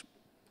orvosnak is.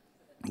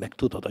 Meg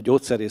tudod, a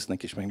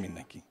gyógyszerésznek is, meg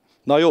mindenki.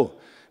 Na jó,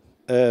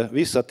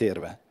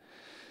 visszatérve.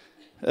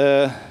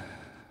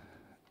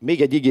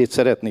 Még egy igét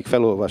szeretnék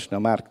felolvasni a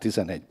Márk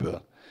 11-ből.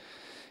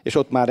 És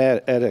ott már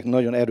erre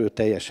nagyon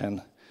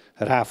erőteljesen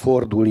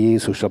ráfordul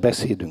Jézus a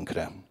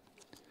beszédünkre.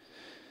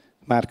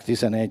 Márk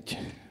 11.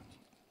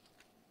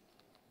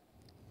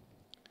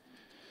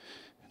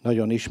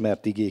 Nagyon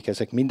ismert igék,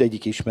 ezek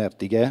mindegyik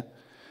ismert ige.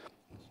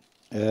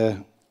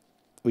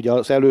 Ugye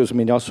az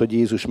előzmény az, hogy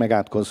Jézus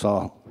megátkozza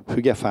a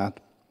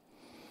fügefát,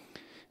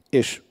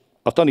 és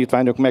a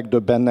tanítványok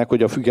megdöbbennek,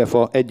 hogy a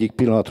fügefa egyik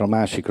pillanatra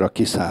másikra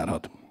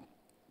kiszárad.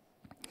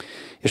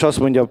 És azt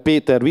mondja,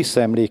 Péter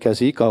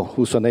visszaemlékezik a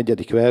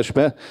 21.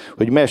 versbe,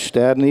 hogy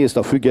Mester, nézd,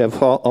 a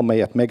fügefa,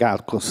 amelyet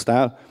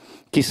megátkoztál,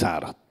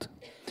 kiszáradt.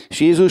 És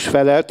Jézus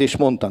felelt, és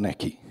mondta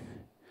neki,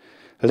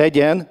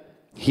 legyen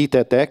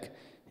hitetek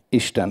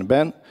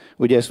Istenben,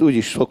 ugye ezt úgy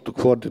is szoktuk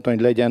fordítani,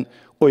 hogy legyen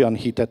olyan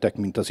hitetek,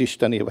 mint az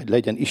Istené, vagy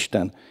legyen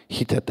Isten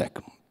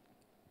hitetek.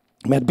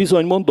 Mert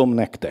bizony mondom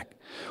nektek,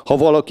 ha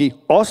valaki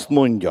azt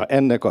mondja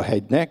ennek a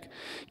hegynek,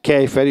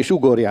 kelj fel és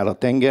ugorjál a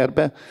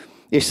tengerbe,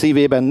 és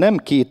szívében nem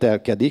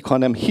kételkedik,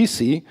 hanem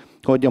hiszi,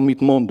 hogy amit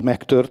mond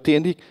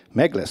megtörténik,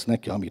 meg lesz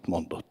neki, amit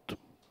mondott.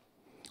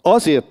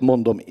 Azért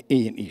mondom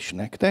én is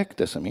nektek,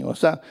 teszem én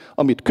hozzá,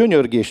 amit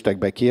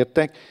könyörgéstekbe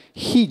kértek,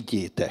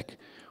 higgyétek,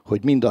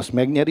 hogy mindazt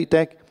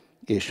megnyeritek,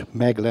 és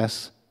meg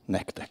lesz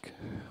nektek.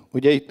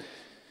 Ugye itt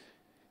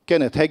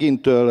Kenneth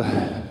Hagintől,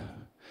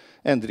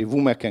 Andrew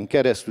Wommacken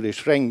keresztül,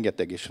 és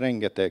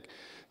rengeteg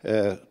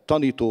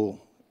tanító,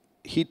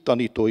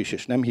 hittanító is,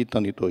 és nem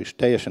hittanító is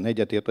teljesen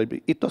egyetért,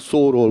 hogy itt a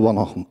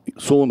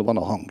szón van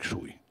a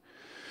hangsúly.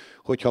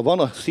 Hogyha van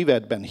a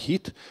szívedben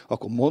hit,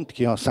 akkor mondd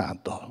ki a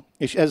száddal.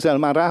 És ezzel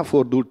már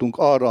ráfordultunk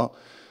arra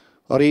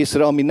a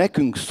részre, ami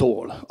nekünk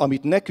szól,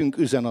 amit nekünk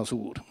üzen az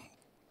Úr.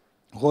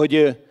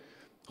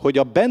 Hogy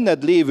a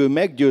benned lévő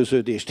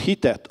meggyőződést,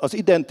 hitet, az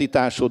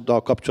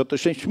identitásoddal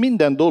kapcsolatos, és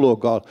minden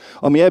dologgal,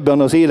 ami ebben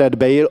az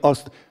életben él,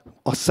 azt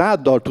a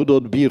száddal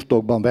tudod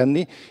birtokban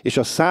venni, és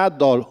a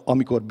száddal,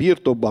 amikor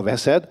birtokba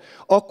veszed,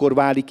 akkor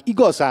válik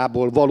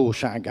igazából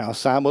valósággá a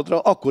számodra,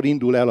 akkor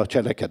indul el a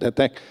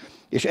cselekedetek.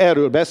 És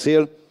erről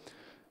beszél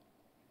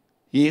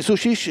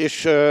Jézus is,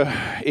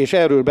 és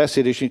erről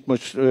beszél, és itt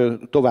most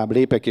tovább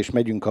lépek, és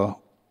megyünk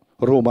a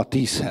Róma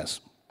 10-hez.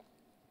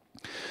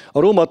 A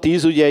Róma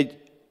 10 ugye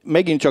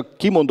megint csak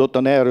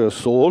kimondottan erről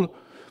szól,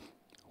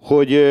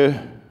 hogy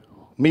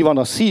mi van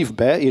a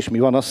szívbe, és mi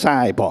van a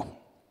szájba.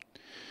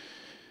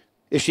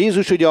 És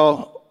Jézus ugye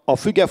a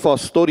fügefa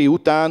sztori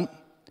után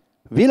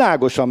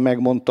világosan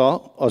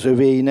megmondta az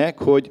övéinek,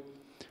 hogy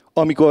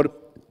amikor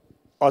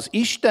az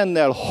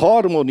Istennel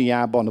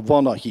harmóniában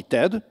van a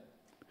hited,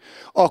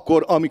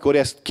 akkor amikor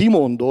ezt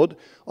kimondod,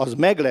 az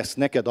meg lesz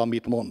neked,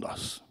 amit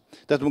mondasz.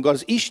 Tehát amikor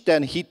az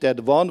Isten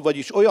hited van,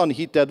 vagyis olyan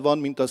hited van,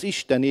 mint az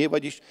Istené,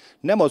 vagyis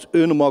nem az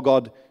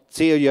önmagad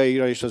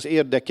céljaira és az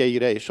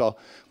érdekeire és a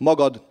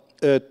magad...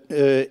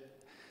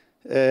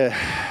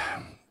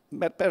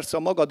 mert persze a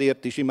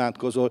magadért is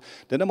imádkozol,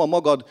 de nem a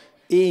magad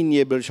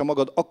énjéből és a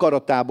magad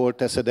akaratából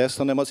teszed ezt,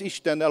 hanem az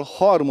Istennel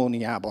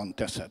harmóniában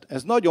teszed.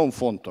 Ez nagyon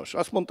fontos.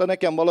 Azt mondta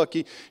nekem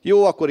valaki,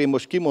 jó, akkor én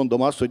most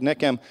kimondom azt, hogy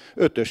nekem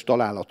 5-ös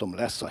találatom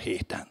lesz a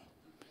héten.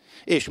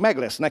 És meg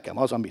lesz nekem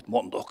az, amit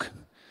mondok.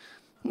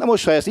 Na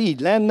most, ha ez így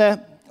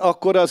lenne,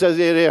 akkor az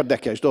ezért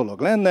érdekes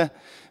dolog lenne,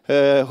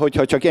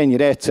 hogyha csak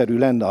ennyire egyszerű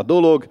lenne a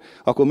dolog,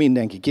 akkor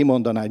mindenki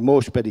kimondaná, hogy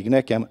most pedig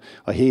nekem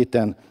a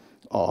héten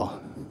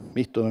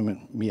mit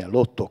tudom, milyen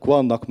lottok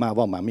vannak,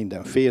 van már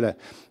mindenféle,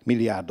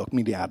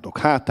 milliárdok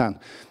hátán,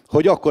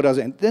 hogy akkor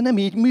de nem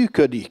így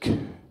működik.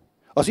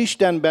 Az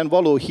Istenben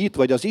való hit,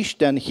 vagy az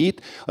Isten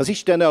hit, az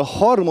Istennel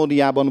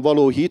harmóniában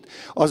való hit,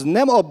 az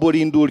nem abból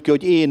indul ki,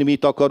 hogy én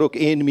mit akarok,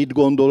 én mit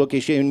gondolok,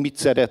 és én mit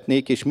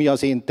szeretnék, és mi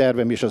az én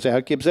tervem és az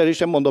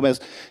elképzelésem. Mondom, ez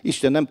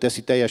Isten nem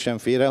teszi teljesen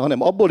félre,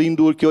 hanem abból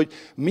indul ki, hogy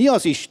mi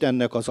az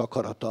Istennek az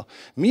akarata,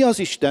 mi az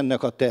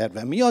Istennek a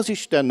terve, mi az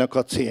Istennek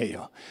a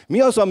célja, mi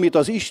az, amit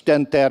az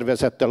Isten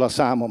tervezett el a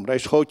számomra.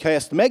 És hogyha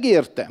ezt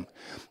megértem,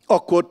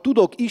 akkor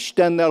tudok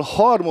Istennel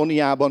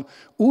harmóniában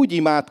úgy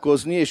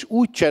imádkozni és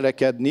úgy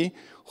cselekedni,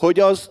 hogy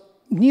az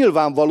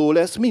nyilvánvaló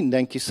lesz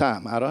mindenki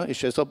számára,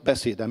 és ez a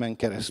beszédemen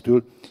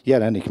keresztül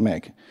jelenik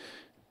meg.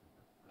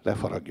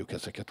 Lefaragjuk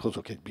ezeket,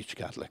 hozok egy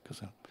bicskát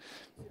legközelebb.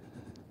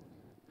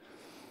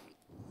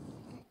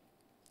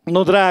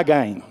 No,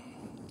 drágáim,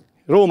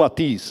 Róma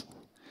 10.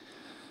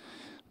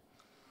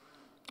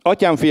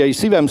 Atyám fiai,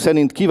 szívem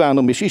szerint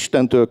kívánom és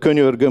Istentől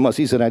könyörgöm az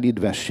Izrael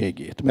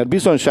idvességét, mert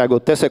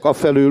bizonyságot teszek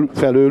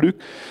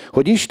felőlük,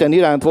 hogy Isten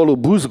iránt való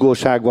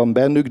buzgóság van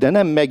bennük, de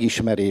nem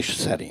megismerés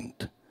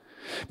szerint.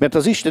 Mert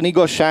az Isten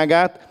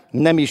igazságát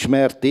nem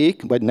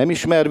ismerték, vagy nem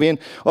ismervén,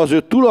 az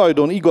ő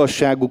tulajdon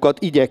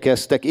igazságukat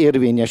igyekeztek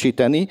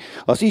érvényesíteni,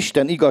 az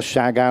Isten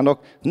igazságának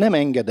nem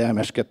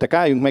engedelmeskedtek.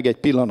 Álljunk meg egy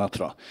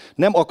pillanatra.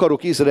 Nem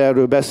akarok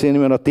Izraelről beszélni,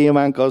 mert a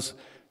témánk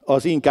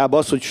az inkább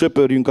az, hogy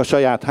söpörjünk a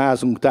saját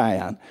házunk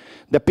táján.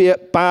 De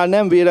Pál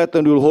nem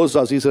véletlenül hozza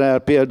az Izrael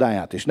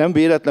példáját, és nem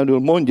véletlenül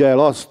mondja el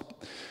azt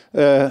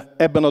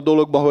ebben a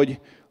dologban, hogy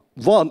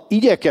van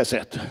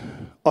igyekezet,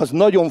 az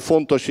nagyon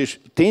fontos és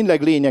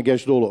tényleg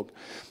lényeges dolog.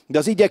 De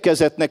az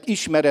igyekezetnek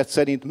ismeret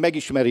szerint,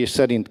 megismerés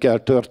szerint kell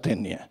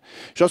történnie.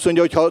 És azt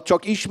mondja, hogy ha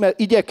csak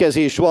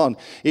igyekezés van,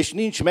 és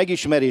nincs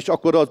megismerés,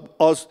 akkor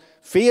az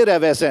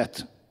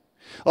félrevezet.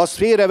 Az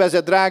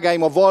félrevezet,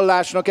 drágáim, a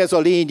vallásnak ez a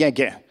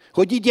lényege.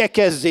 Hogy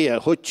igyekezzél,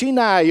 hogy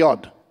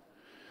csináljad,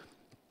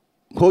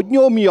 hogy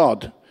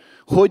nyomjad,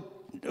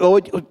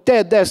 hogy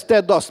tedd ezt,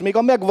 tedd azt, még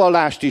a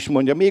megvallást is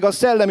mondja, még a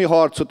szellemi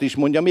harcot is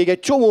mondja, még egy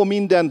csomó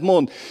mindent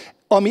mond,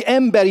 ami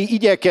emberi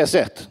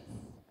igyekezet.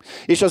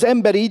 És az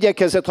emberi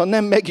igyekezet, ha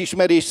nem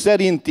megismerés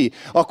szerinti,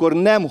 akkor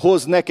nem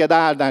hoz neked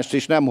áldást,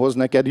 és nem hoz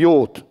neked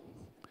jót.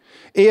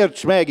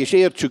 Érts meg, és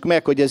értsük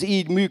meg, hogy ez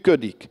így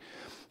működik.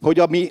 Hogy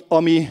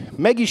ami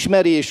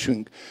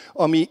megismerésünk,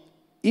 ami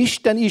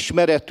Isten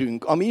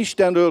ismeretünk, ami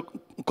Istenről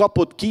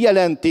kapott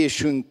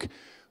kijelentésünk,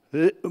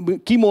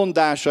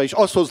 kimondása, és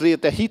az hoz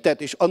létre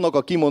hitet, és annak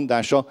a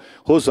kimondása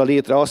hozza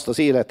létre azt az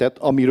életet,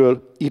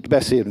 amiről itt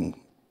beszélünk.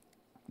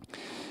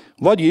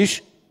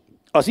 Vagyis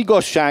az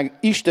igazság,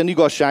 Isten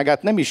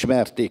igazságát nem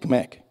ismerték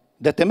meg,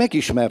 de te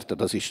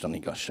megismerted az Isten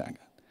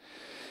igazságát.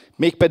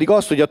 Mégpedig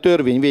azt, hogy a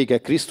törvény vége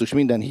Krisztus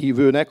minden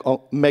hívőnek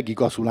a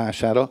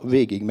megigazulására,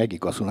 végig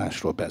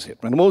megigazulásról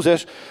beszélt. Mert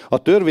Mózes a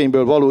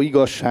törvényből való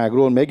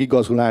igazságról,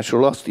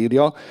 megigazulásról azt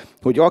írja,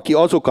 hogy aki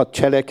azokat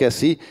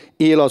cselekeszi,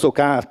 él azok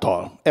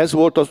által. Ez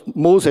volt a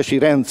mózesi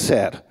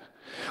rendszer.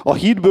 A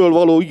hitből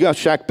való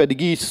igazság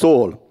pedig így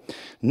szól.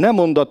 Ne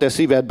mondd a te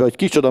szívedbe, hogy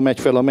kicsoda megy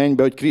fel a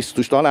mennybe, hogy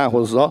Krisztust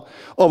aláhozza,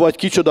 avagy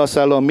kicsoda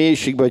száll a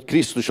mélységbe, hogy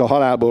Krisztus a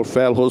halálból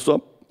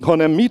felhozza,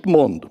 hanem mit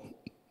mond?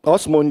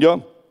 Azt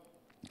mondja,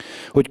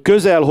 hogy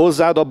közel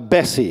hozzád a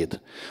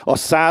beszéd. A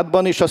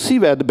szádban és a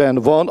szívedben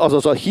van,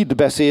 azaz a hit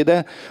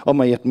beszéde,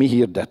 amelyet mi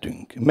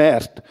hirdetünk.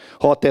 Mert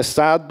ha te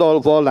száddal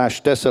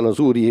vallást teszel az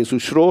Úr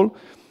Jézusról,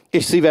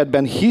 és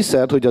szívedben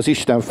hiszed, hogy az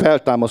Isten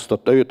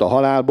feltámasztotta őt a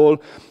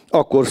halálból,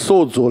 akkor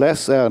szódzó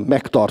leszel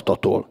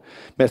megtartatól.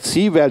 Mert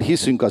szívvel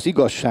hiszünk az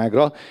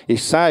igazságra, és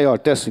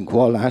szájjal teszünk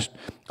vallást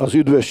az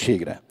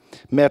üdvösségre.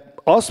 Mert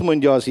azt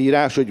mondja az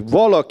írás, hogy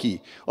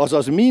valaki,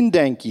 azaz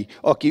mindenki,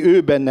 aki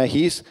ő benne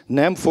hisz,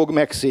 nem fog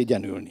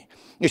megszégyenülni.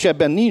 És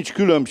ebben nincs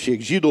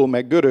különbség zsidó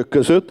meg görög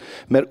között,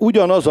 mert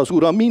ugyanaz az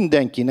Ura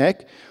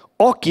mindenkinek,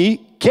 aki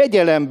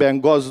kegyelemben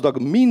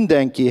gazdag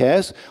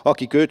mindenkihez,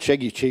 akik őt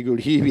segítségül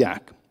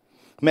hívják.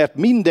 Mert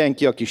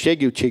mindenki, aki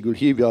segítségül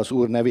hívja az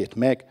Úr nevét,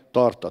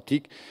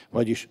 megtartatik,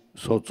 vagyis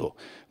szodzó.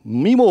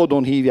 Mi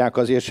módon hívják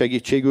azért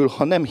segítségül,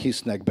 ha nem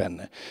hisznek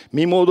benne?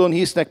 Mi módon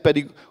hisznek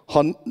pedig,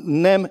 ha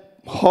nem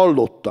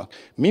hallottak?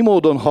 Mi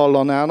módon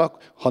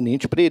hallanának, ha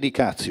nincs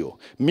prédikáció?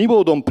 Mi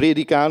módon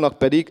prédikálnak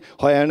pedig,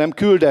 ha el nem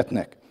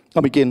küldetnek?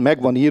 Amiként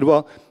megvan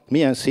írva,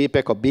 milyen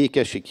szépek a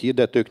békesség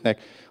hirdetőknek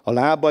a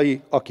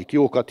lábai, akik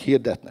jókat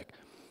hirdetnek.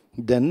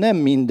 De nem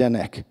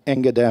mindenek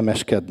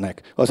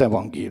engedelmeskednek az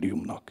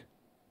evangéliumnak.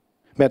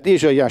 Mert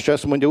Ézsaiás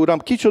azt mondja, Uram,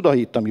 kicsoda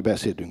hitt a mi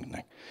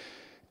beszédünknek.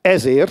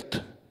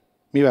 Ezért,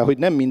 mivel hogy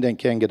nem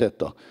mindenki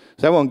engedett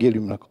az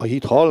evangéliumnak, a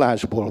hit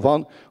hallásból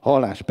van,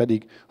 hallás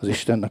pedig az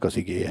Istennek az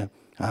igéje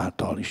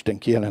által, Isten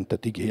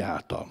kijelentett igéje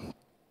által.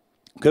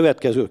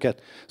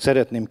 Következőket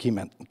szeretném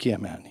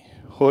kiemelni,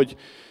 hogy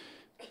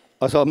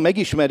az a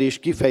megismerés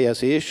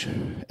kifejezés,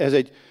 ez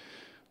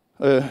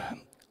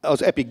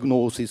az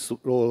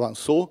epignózisról van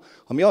szó,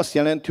 ami azt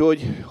jelenti,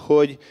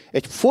 hogy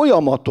egy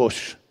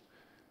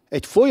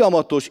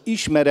folyamatos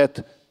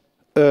ismeret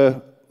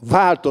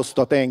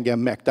változtat engem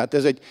meg. Tehát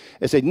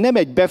ez nem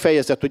egy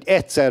befejezet, hogy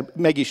egyszer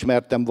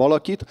megismertem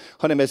valakit,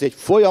 hanem ez egy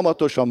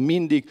folyamatosan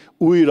mindig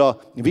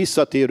újra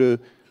visszatérő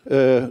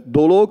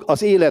dolog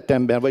az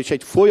életemben, vagyis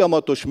egy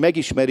folyamatos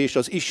megismerés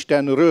az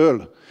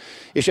Istenről.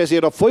 És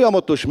ezért a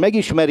folyamatos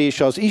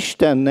megismerése az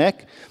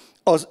Istennek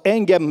az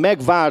engem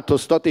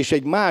megváltoztat, és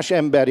egy más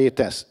emberré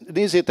tesz.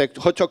 Nézzétek,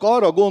 ha csak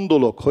arra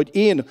gondolok, hogy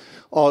én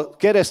a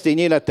keresztény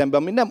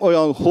életemben, ami nem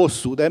olyan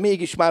hosszú, de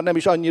mégis már nem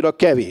is annyira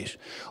kevés,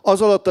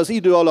 az alatt az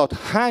idő alatt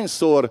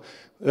hányszor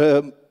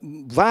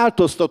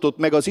változtatott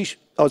meg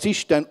az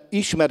Isten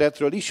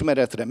ismeretről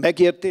ismeretre,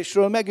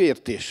 megértésről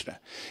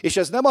megértésre. És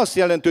ez nem azt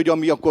jelenti, hogy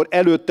ami akkor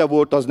előtte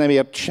volt, az nem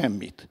ért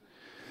semmit.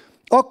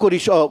 Akkor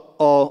is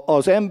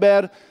az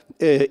ember,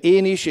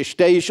 én is, és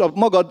te is a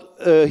magad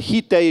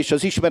hite és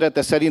az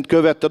ismerete szerint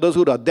követted az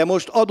Urat. De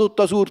most adott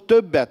az Úr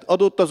többet,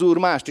 adott az Úr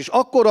mást, és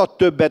akkor ad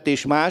többet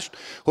és mást,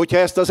 hogyha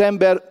ezt az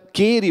ember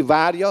kéri,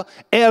 várja,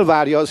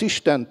 elvárja az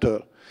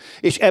Istentől.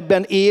 És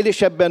ebben él,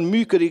 és ebben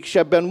működik, és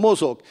ebben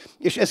mozog.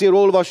 És ezért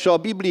olvassa a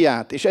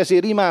Bibliát, és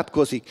ezért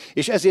imádkozik,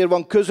 és ezért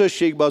van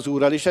közösségben az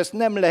Úrral, és ezt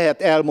nem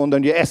lehet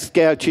elmondani, hogy ezt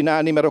kell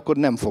csinálni, mert akkor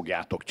nem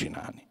fogjátok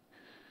csinálni.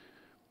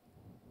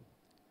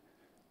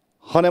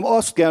 Hanem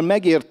azt kell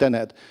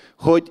megértened,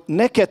 hogy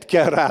neked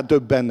kell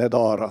rádöbbenned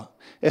arra.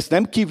 Ezt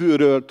nem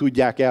kívülről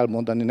tudják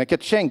elmondani,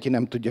 neked senki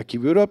nem tudja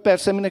kívülről,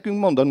 persze mi nekünk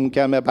mondanunk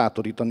kell, mert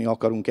bátorítani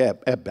akarunk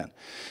ebben.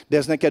 De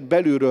ez neked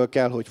belülről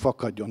kell, hogy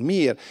fakadjon.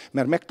 Miért?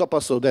 Mert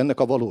megtapasztalod ennek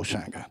a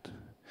valóságát.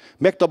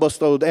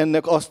 Megtapasztalod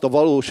ennek azt a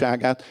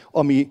valóságát,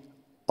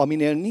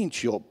 aminél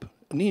nincs jobb.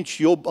 Nincs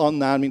jobb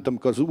annál, mint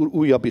amikor az Úr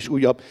újabb és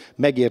újabb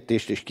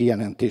megértést és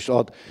kijelentést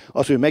ad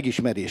az ő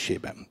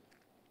megismerésében.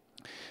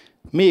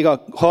 Még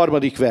a 3.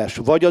 vers.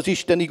 Vagy az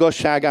Isten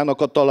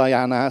igazságának a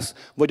talaján állsz,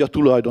 vagy a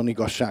tulajdon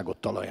igazságot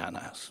talaján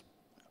állsz.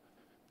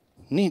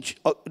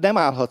 Nem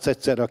állhatsz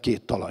egyszerre a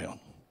két talajon.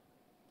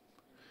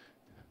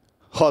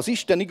 Ha az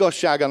Isten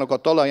igazságának a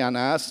talaján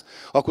állsz,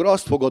 akkor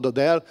azt fogadod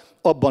el,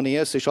 abban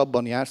élsz és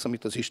abban jársz,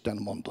 amit az Isten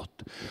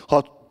mondott. Ha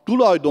a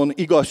tulajdon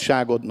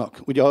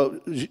igazságodnak, ugye a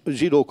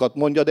zsidókat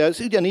mondja, de ez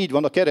ugyanígy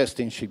van a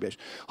kereszténységben is.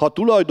 Ha a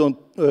tulajdon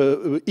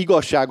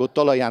igazságot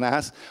talaján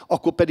állsz,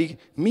 akkor pedig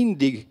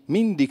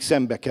mindig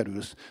szembe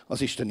kerülsz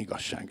az Isten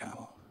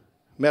igazságával.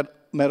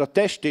 Mert a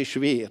test és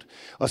vér,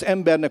 az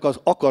embernek az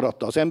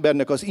akarata, az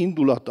embernek az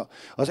indulata,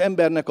 az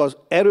embernek az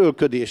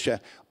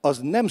erőlködése, az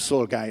nem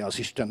szolgálja az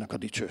Istennek a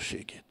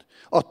dicsőségét.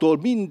 Attól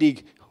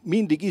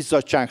mindig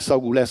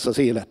izzadságszagú lesz az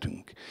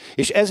életünk.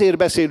 És ezért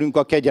beszélünk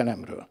a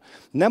kegyelemről.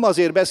 Nem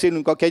azért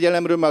beszélünk a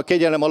kegyelemről, mert a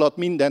kegyelem alatt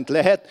mindent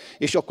lehet,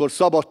 és akkor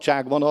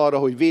szabadság van arra,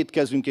 hogy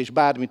vétkezzünk és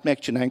bármit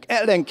megcsináljunk.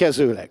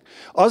 Ellenkezőleg.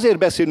 Azért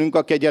beszélünk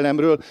a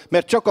kegyelemről,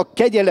 mert csak a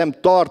kegyelem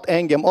tart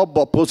engem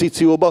abba a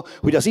pozícióba,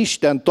 hogy az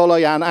Isten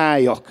talaján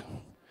álljak.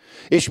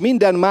 És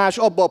minden más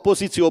abba a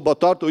pozícióba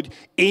tart, hogy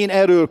én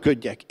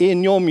erőlködjek, én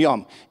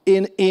nyomjam,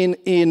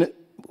 én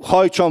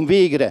hajtsam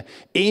végre,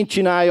 én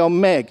csináljam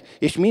meg,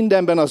 és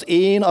mindenben az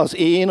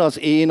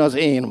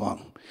én van.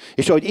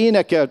 És ahogy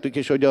énekeltük,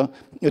 és hogy a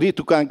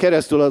ritukán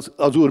keresztül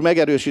az Úr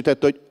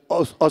megerősítette, hogy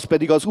az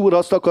pedig az Úr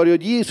azt akarja,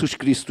 hogy Jézus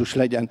Krisztus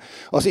legyen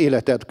az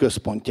életed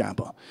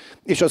központjába.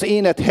 És az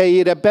énet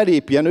helyére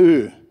belépjen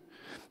ő,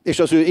 és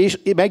az ő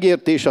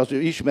megértése, az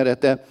ő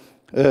ismerete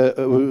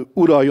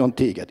uraljon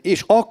téged.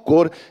 És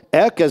akkor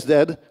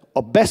elkezded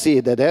a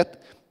beszédedet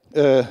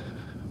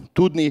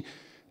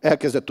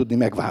elkezded tudni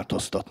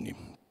megváltoztatni.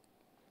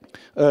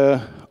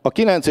 A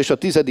 9 és a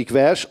 10.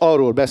 vers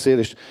arról beszél,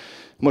 és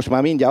most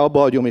már mindjárt abba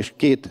hagyom, és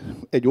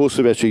egy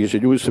ószövetségi és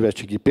egy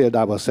újszövetségi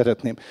példával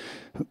szeretném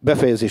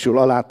befejezésül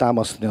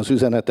alátámasztani az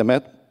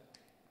üzenetemet,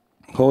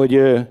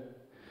 hogy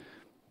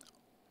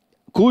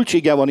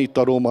kulcsige van itt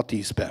a Róma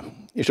 10-ben.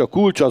 És a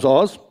kulcs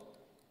az,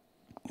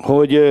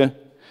 hogy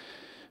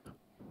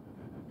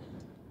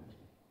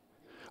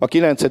a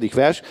 9.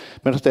 vers,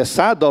 mert ha te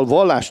száddal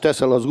vallást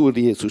teszel az Úr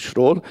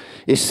Jézusról,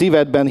 és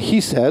szívedben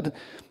hiszed,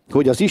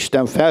 hogy az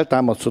Isten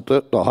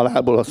feltámasztotta a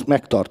halálból, azt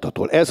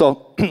megtartatol. Ez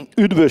a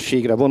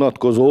üdvösségre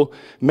vonatkozó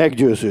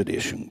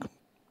meggyőződésünk.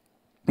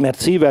 Mert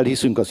szívvel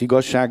hiszünk az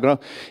igazságra,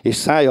 és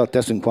szájjal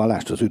teszünk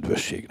vallást az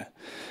üdvösségre.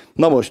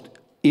 Na most,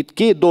 itt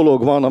 2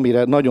 dolog van,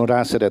 amire nagyon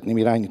rá szeretném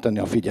irányítani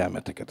a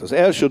figyelmeteket. Az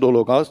első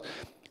dolog az,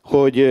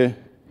 hogy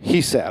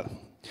hiszel.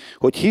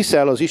 Hogy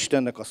hiszel az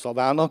Istennek a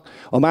szavának,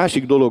 a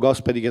másik dolog az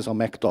pedig ez a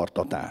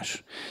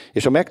megtartatás.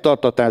 És a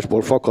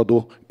megtartatásból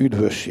fakadó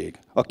üdvösség.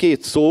 A 2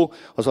 szó,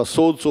 az a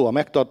szószó, a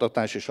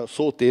megtartatás és a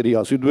szótéri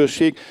az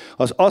üdvösség,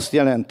 az azt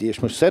jelenti, és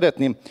most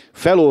szeretném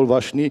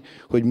felolvasni,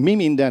 hogy mi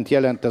mindent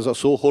jelent ez a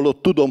szó,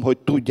 holott tudom, hogy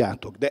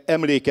tudjátok, de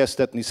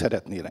emlékeztetni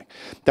szeretnélek.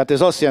 Tehát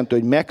ez azt jelenti,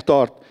 hogy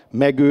megtart,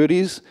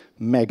 megőriz,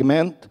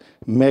 megment,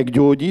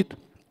 meggyógyít,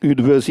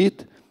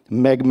 üdvözít,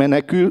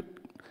 megmenekül,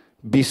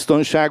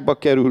 biztonságba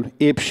kerül,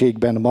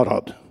 épségben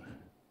marad.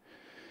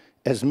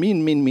 Ez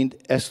mind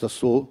ezt a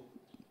szó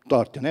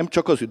tartja. Nem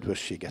csak az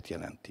üdvösséget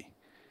jelenti,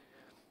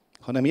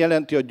 hanem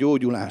jelenti a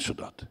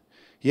gyógyulásodat.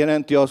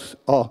 Jelenti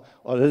a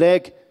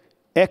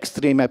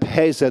legextrémebb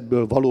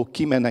helyzetből való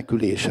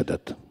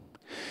kimenekülésedet.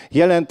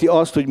 Jelenti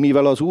azt, hogy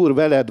mivel az Úr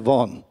veled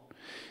van,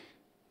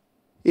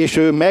 és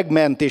ő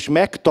megment és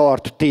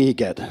megtart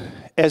téged,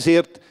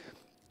 ezért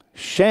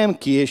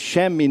senki és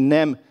semmi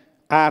nem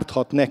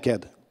árthat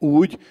neked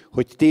úgy,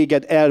 hogy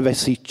téged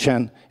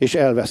elveszítsen és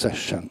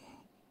elveszessen.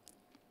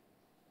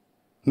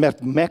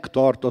 Mert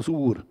megtart az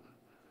Úr.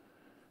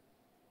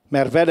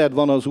 Mert veled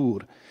van az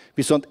Úr.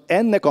 Viszont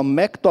ennek a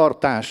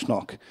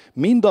megtartásnak,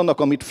 mindannak,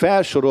 amit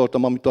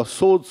felsoroltam, amit a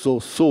szódzó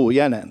szó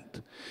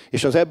jelent,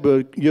 és az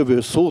ebből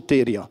jövő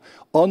szótérja,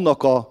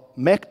 annak a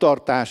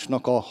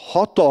megtartásnak a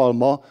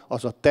hatalma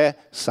az a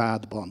te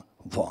szádban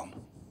van.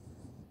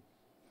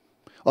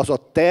 Az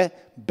a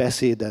te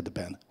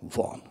beszédedben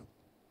van.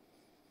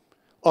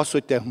 Az,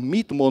 hogy te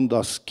mit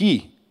mondasz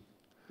ki,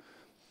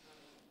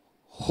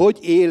 hogy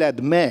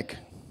éled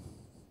meg,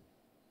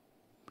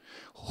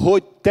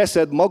 hogy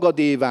teszed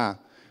magadévá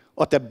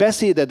a te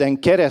beszédeden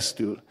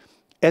keresztül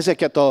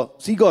ezeket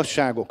az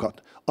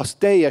igazságokat, az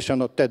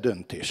teljesen a te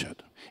döntésed.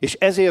 És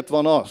ezért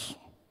van az,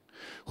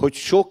 hogy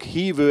sok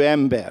hívő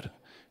ember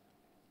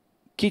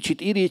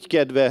kicsit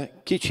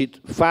irigykedve,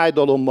 kicsit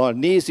fájdalommal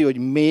nézi, hogy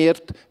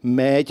miért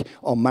megy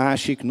a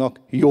másiknak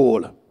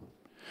jól.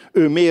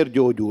 Ő miért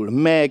gyógyul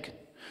meg,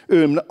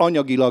 ő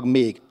anyagilag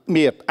még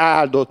miért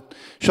áldott,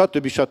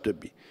 stb.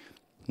 Stb.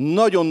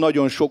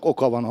 Nagyon-nagyon sok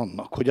oka van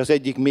annak, hogy az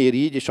egyik miért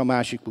így, és a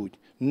másik úgy.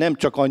 Nem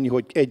csak annyi,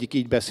 hogy egyik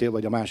így beszél,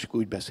 vagy a másik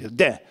úgy beszél.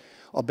 De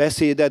a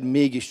beszéded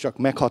mégiscsak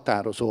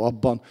meghatározó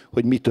abban,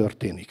 hogy mi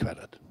történik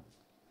veled.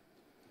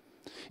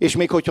 És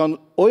még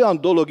hogyha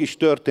olyan dolog is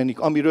történik,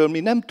 amiről mi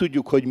nem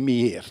tudjuk, hogy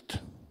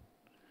miért,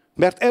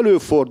 mert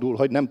előfordul,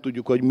 hogy nem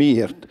tudjuk, hogy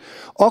miért,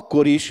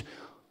 akkor is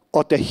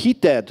a te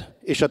hited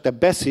és a te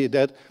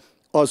beszéded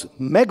az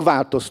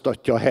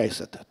megváltoztatja a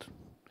helyzetet.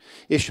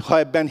 És ha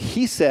ebben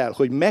hiszel,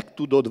 hogy meg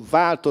tudod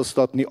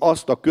változtatni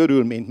azt a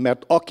körülményt,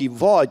 mert aki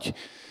vagy,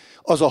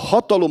 az a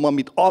hatalom,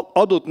 amit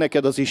adott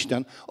neked az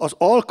Isten, az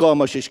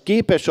alkalmas és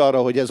képes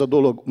arra, hogy ez a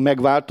dolog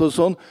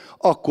megváltozzon,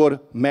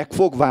 akkor meg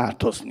fog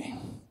változni.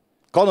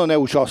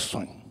 Kananeus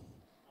asszony.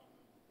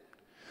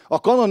 A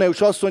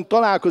kananeus asszony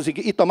találkozik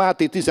itt a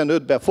Máté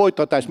 15-ben,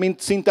 folytatás, mint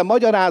szinte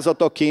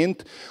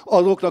magyarázataként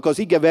azoknak az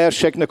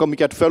igeverseknek,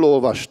 amiket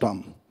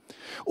felolvastam.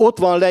 Ott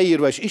van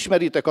leírva, és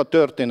ismeritek a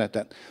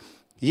történetet.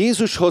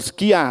 Jézushoz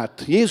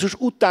kiált, Jézus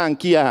után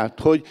kiált,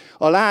 hogy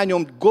a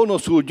lányom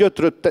gonoszul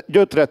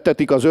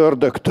gyötrettetik az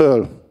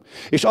ördögtől.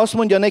 És azt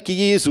mondja neki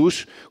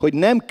Jézus, hogy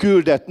nem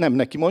küldett, nem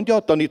neki mondja, a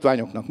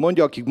tanítványoknak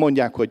mondja, akik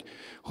mondják,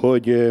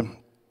 hogy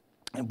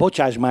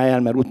bocsáss már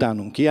el, mert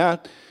utánunk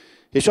kiált.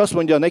 És azt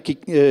mondja neki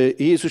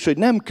Jézus, hogy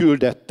nem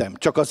küldettem,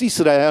 csak az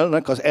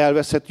Izraelnek az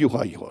elveszett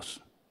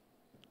juhaihoz.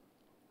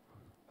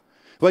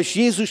 Vagyis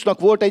Jézusnak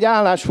volt egy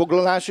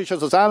állásfoglalás, és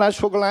az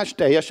állásfoglalás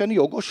teljesen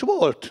jogos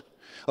volt.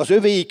 Az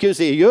övéi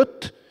közé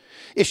jött,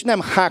 és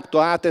nem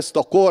hágta át ezt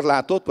a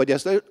korlátot, vagy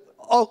ezt,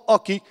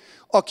 aki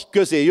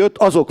közé jött,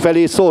 azok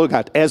felé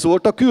szolgált. Ez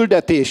volt a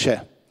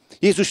küldetése.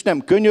 Jézus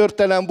nem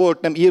könyörtelen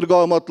volt, nem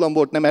irgalmatlan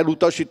volt, nem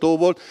elutasító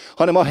volt,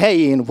 hanem a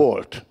helyén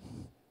volt.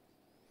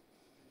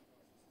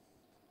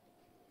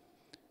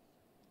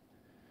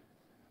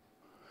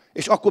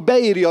 És akkor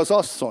beírja az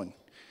asszony,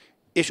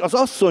 és az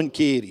asszony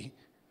kéri,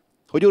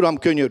 hogy Uram,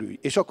 könyörülj.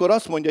 És akkor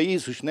azt mondja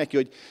Jézus neki,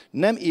 hogy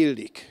nem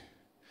illik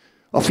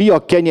a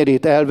fiak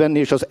kenyerét elvenni,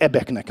 és az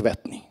ebeknek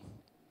vetni.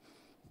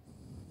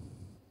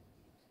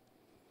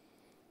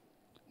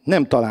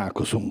 Nem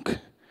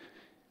találkozunk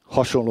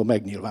hasonló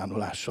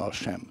megnyilvánulással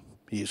sem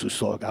Jézus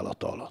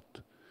szolgálata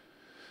alatt.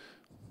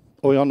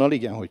 Olyannal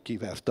igen, hogy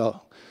kiverte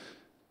a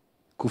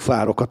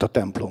kufárokat a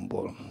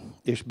templomból,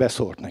 és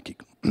beszólt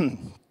nekik.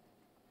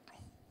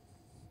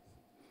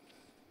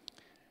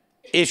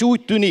 És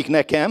úgy tűnik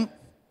nekem,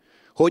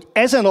 hogy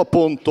ezen a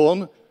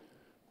ponton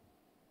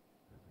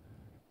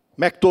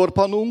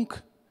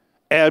megtorpanunk,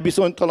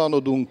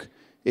 elbizonytalanodunk,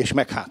 és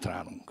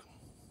meghátrálunk.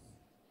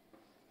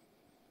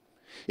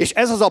 És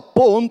ez az a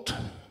pont,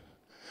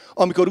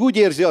 amikor úgy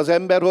érzi az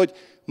ember, hogy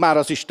már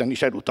az Isten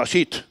is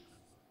elutasít.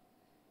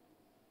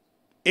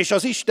 És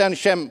az Isten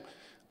sem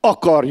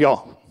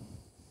akarja.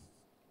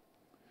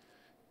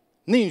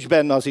 Nincs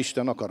benne az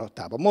Isten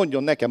akaratában.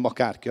 Mondjon nekem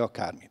akárki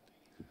akármit.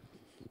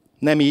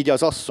 Nem így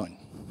az asszony.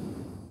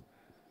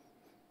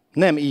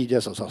 Nem így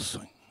ez az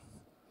asszony.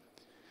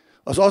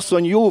 Az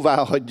asszony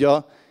jóvá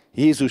hagyja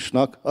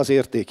Jézusnak az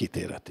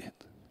értékítéletét.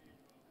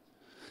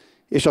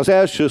 És az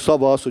első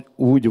szava az, hogy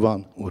úgy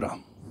van,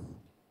 Uram.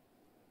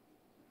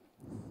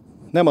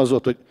 Nem az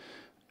volt, hogy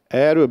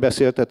erről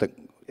beszéltetek,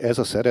 ez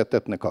a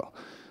szeretetnek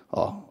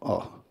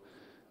a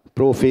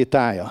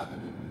profétája.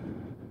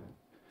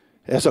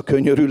 Ez a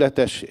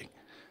könyörületesség.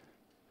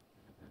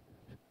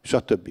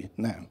 Stb.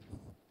 Nem.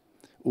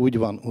 Úgy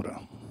van,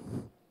 Uram.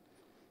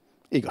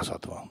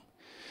 Igazad van.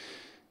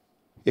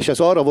 És ez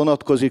arra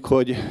vonatkozik,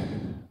 hogy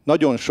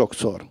nagyon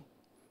sokszor,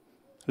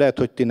 lehet,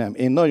 hogy ti nem,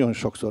 én nagyon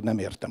sokszor nem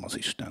értem az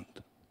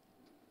Istent.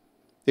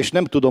 És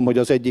nem tudom, hogy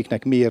az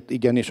egyiknek miért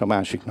igen, és a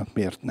másiknak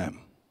miért nem.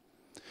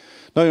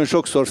 Nagyon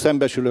sokszor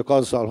szembesülök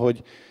azzal,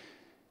 hogy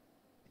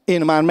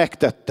én már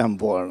megtettem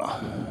volna.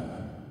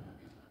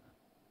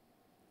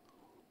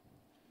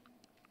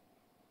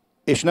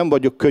 És nem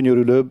vagyok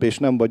könyörülőbb, és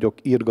nem vagyok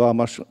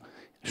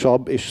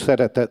irgalmasabb, és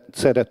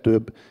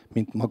szeretőbb,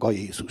 mint maga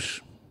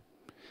Jézus.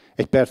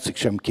 egy percig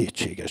sem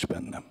kétséges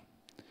bennem.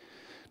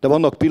 De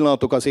vannak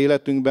pillanatok az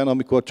életünkben,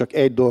 amikor csak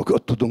egy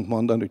dolgot tudunk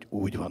mondani, hogy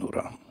úgy van,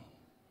 Uram.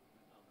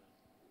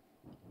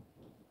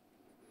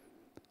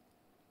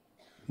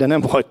 De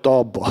nem hagyta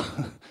abba.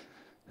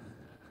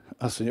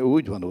 Azt mondja,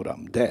 úgy van,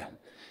 Uram, de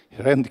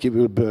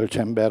rendkívül bölcs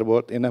ember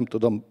volt. Én nem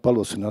tudom,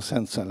 valószínűleg a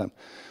Szent Szellem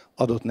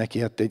adott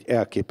neki egy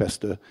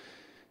elképesztő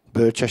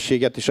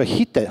bölcsességet, és a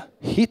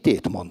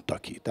hitét mondta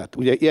ki. Tehát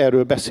ugye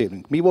erről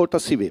beszélünk. Mi volt a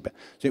szívében?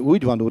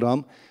 Úgy van,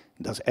 Uram,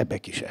 de az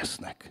ebek is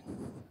esznek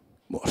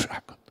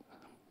morzsákat.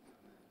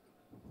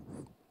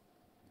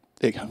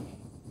 Igen.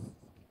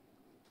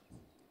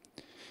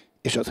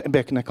 És az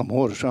ebeknek a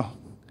morzsa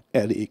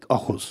elég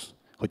ahhoz,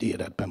 hogy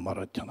életben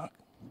maradjanak.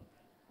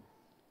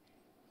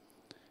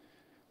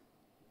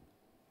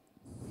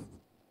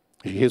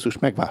 És Jézus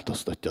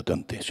megváltoztatja a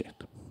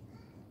döntését.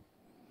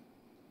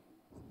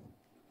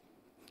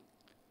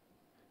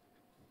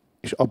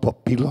 És abban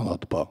a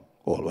pillanatban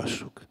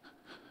olvassuk.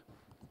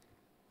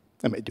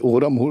 Nem egy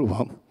óra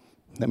múlva,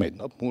 nem egy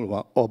nap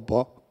múlva,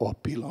 abban a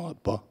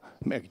pillanatban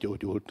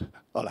meggyógyult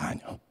a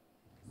lánya.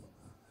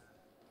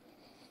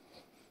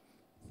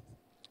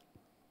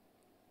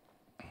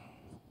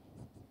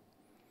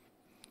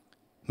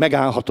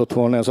 Megállhatott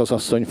volna ez az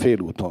asszony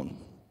félúton.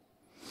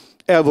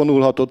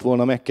 Elvonulhatott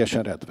volna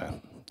megkeseredve.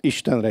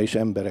 Istenre is,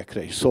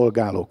 emberekre is,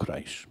 szolgálókra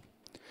is.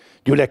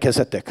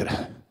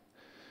 Gyülekezetekre.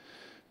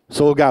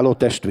 Szolgáló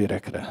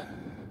testvérekre.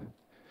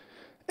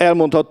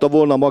 Elmondhatta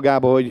volna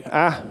magába, hogy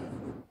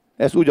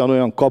ez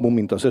ugyanolyan kamu,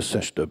 mint az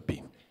összes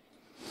többi.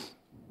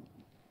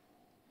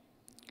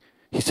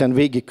 Hiszen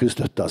végig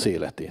küzdötte az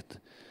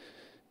életét.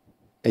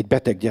 Egy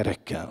beteg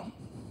gyerekkel.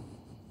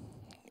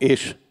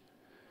 És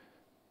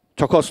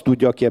csak azt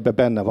tudja, aki ebben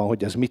benne van,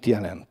 hogy ez mit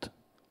jelent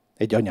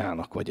egy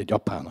anyának, vagy egy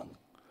apának.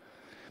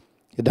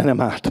 De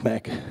nem állt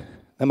meg.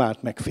 Nem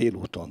állt meg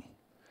félúton.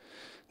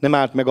 Nem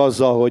állt meg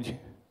azzal,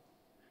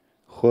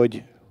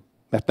 hogy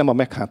mert nem a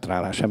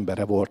meghátrálás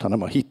embere volt,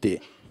 hanem a hité.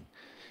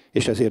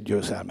 És ezért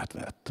győzelmet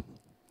vett.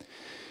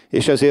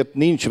 És ezért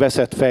nincs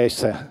veszett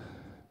fejsze,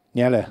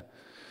 nyele.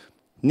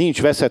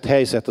 Nincs veszett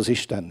helyzet az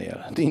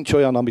Istennél. Nincs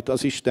olyan, amit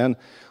az Isten,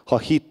 ha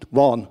hit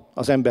van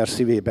az ember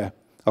szívébe,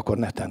 akkor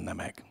ne tenne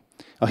meg.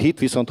 A hit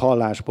viszont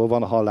hallásból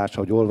van, a hallás,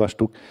 ahogy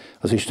olvastuk,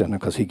 az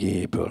Istennek az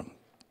igéjéből.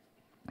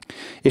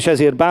 És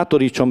ezért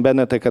bátorítson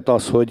benneteket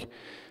az, hogy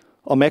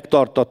a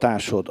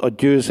megtartatásod, a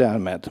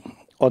győzelmed,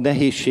 a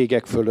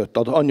nehézségek fölött,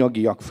 az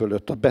anyagiak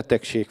fölött, a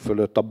betegség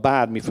fölött, a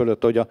bármi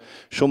fölött, ahogy a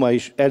Soma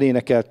is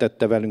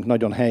elénekeltette velünk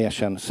nagyon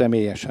helyesen,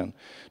 személyesen,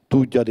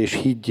 tudjad és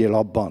higgyél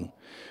abban,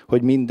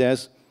 hogy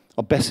mindez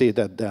a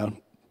beszédeddel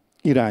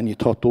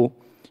irányítható,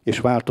 és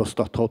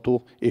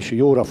változtatható, és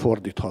jóra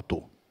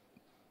fordítható.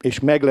 És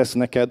meg lesz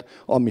neked,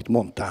 amit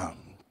mondtál.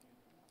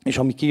 És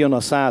ami kijön a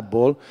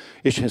szádból,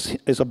 és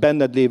ez a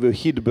benned lévő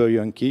hitből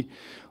jön ki,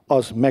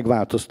 az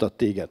megváltoztat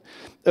téged.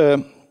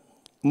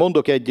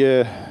 Mondok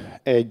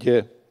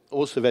egy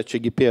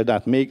ószövetségi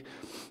példát még,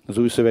 az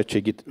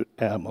újszövetségit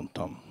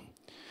elmondtam.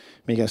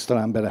 Még ez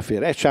talán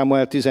belefér. 1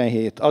 Sámuel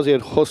 17.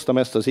 Azért hoztam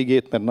ezt az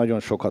igét, mert nagyon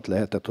sokat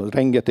lehetett.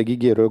 Rengeteg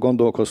igéről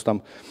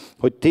gondolkoztam,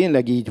 hogy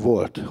tényleg így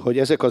volt, hogy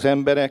ezek az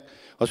emberek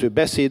az ő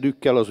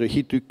beszédükkel, az ő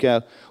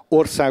hitükkel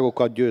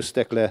országokat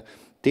győztek le,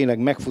 tényleg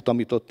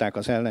megfutamították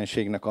az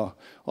ellenségnek a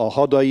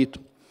hadait.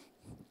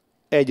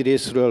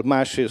 Egyrészről,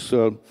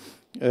 másrészről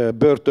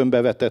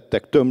börtönbe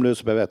vetettek,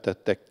 tömlőzbe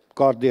vetettek,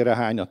 kardére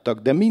hányadtak,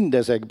 de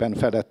mindezekben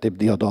felettébb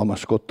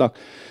diadalmaskodtak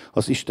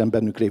az Isten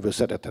bennük lévő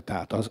szeretet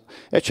által.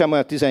 1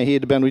 Sámuel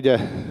 17-ben ugye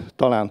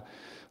talán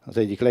az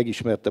egyik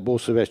legismertebb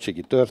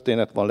ószövetségi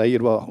történet van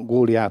leírva,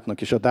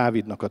 Góliátnak és a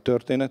Dávidnak a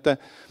története.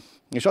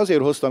 És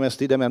azért hoztam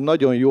ezt ide, mert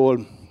nagyon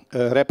jól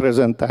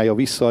reprezentálja,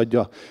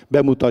 visszaadja,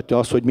 bemutatja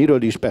azt, hogy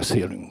miről is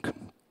beszélünk.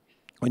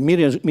 Hogy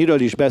miről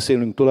is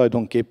beszélünk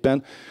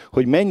tulajdonképpen,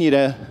 hogy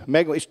mennyire,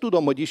 és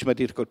tudom, hogy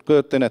ismeritek a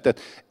történetet,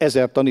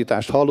 1000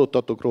 tanítást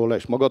hallottatok róla,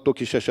 és magatok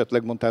is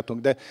esetleg mondtátok,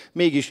 de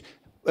mégis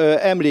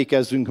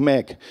emlékezzünk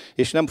meg,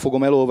 és nem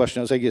fogom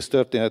elolvasni az egész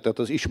történetet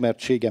az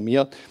ismertsége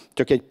miatt,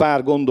 csak egy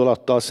pár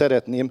gondolattal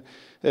szeretném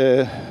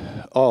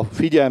a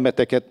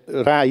figyelmeteket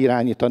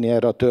ráirányítani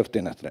erre a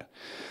történetre.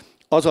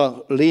 Az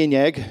a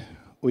lényeg,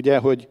 ugye,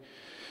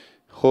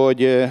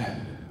 hogy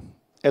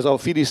ez a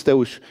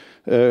filiszteus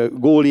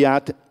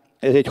Góliát,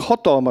 ez egy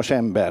hatalmas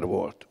ember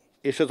volt.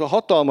 És ez a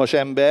hatalmas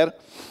ember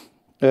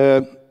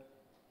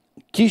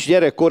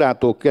kisgyerek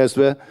korától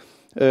kezdve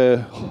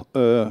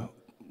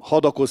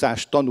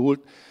hadakozást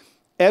tanult,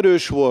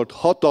 erős volt,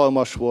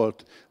 hatalmas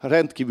volt,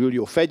 rendkívül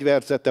jó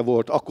fegyverzete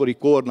volt, akkori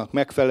kornak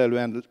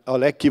megfelelően a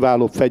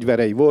legkiválóbb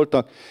fegyverei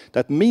voltak.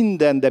 Tehát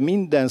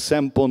minden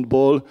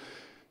szempontból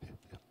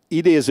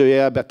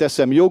idézőjelbe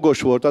teszem,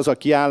 jogos volt az a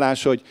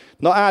kiállás, hogy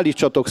na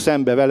állítsatok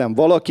szembe velem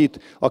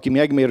valakit, aki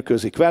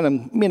megmérkőzik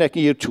velem, minek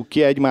írtsuk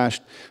ki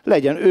egymást,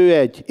 legyen ő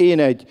egy, én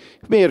egy,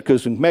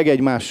 mérkőzünk meg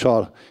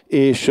egymással,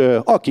 és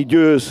aki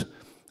győz,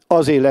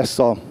 azért lesz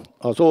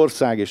az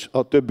ország, és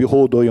a többi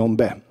hódoljon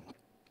be.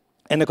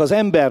 Ennek az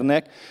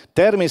embernek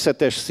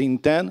természetes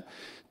szinten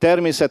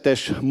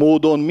természetes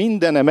módon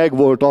mindene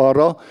megvolt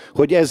arra,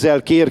 hogy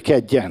ezzel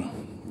kérkedjen.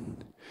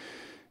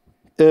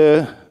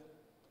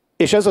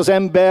 És ez az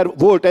ember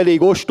volt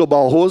elég ostoba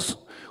ahhoz,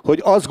 hogy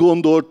azt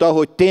gondolta,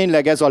 hogy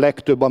tényleg ez a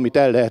legtöbb, amit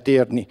el lehet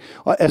érni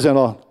ezen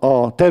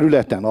a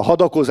területen, a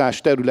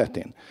hadakozás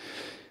területén.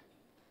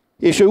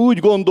 És ő úgy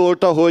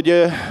gondolta,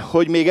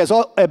 hogy még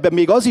ebben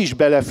még az is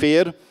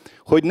belefér,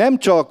 hogy nem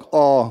csak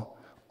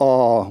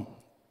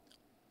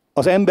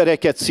az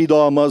embereket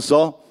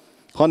szidalmazza,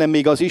 hanem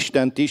még az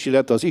Istent is,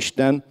 illetve az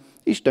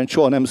Isten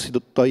soha nem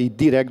szidalta így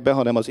direktbe,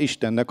 hanem az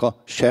Istennek a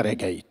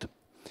seregeit.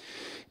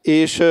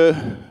 És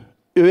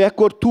ő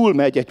ekkor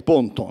túlmegy egy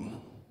ponton.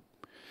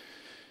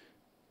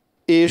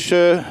 És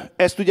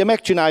ezt ugye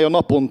megcsinálja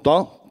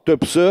naponta,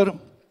 többször,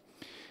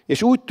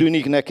 és úgy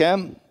tűnik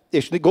nekem,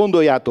 és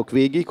gondoljátok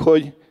végig,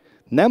 hogy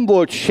nem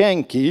volt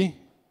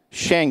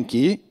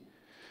senki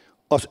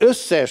az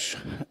összes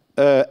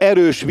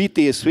erős,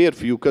 vitéz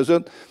férfiú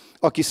között,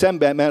 aki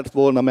szembe mert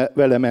volna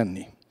vele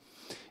menni.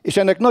 És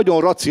ennek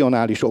nagyon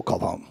racionális oka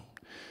van.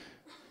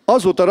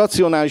 Az volt a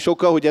racionális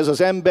oka, hogy ez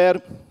az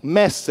ember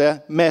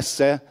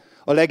messze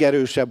a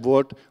legerősebb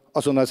volt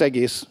azon az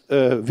egész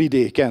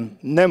vidéken.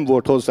 Nem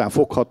volt hozzá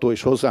fogható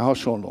és hozzá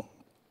hasonló.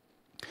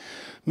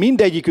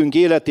 Mindegyikünk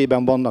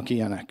életében vannak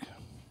ilyenek.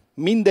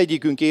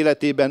 Mindegyikünk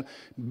életében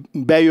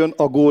bejön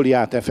a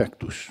Góliát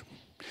effektus.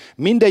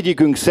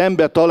 Mindegyikünk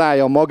szembe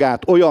találja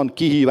magát olyan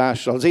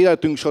kihívással az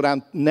életünk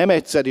során nem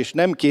egyszer és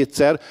nem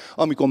kétszer,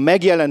 amikor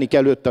megjelenik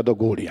előtted a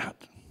Góliát.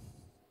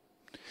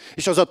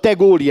 És az a te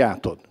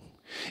Góliátod.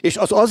 És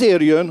az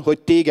azért jön, hogy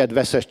téged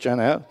veszessen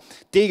el,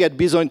 téged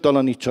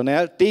bizonytalanítson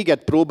el, téged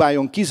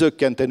próbáljon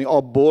kizökkenteni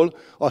abból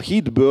a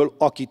hitből,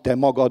 aki te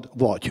magad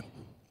vagy.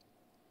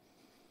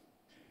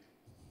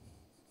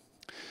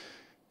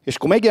 És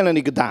akkor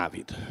megjelenik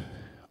Dávid.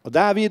 A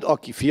Dávid,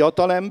 aki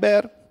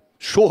fiatalember,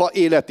 soha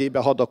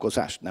életében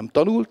hadakozást nem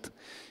tanult,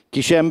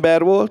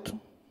 kisember volt.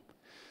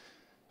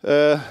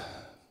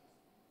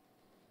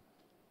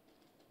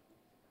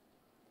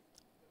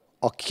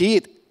 A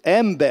két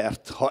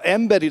embert, ha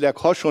emberileg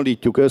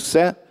hasonlítjuk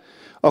össze,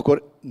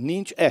 akkor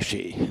nincs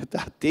esély.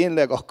 Tehát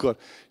tényleg akkor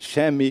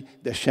semmi,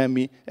 de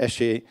semmi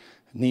esély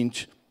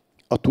nincs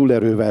a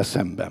túlerővel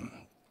szemben.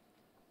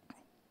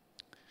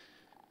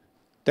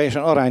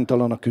 Teljesen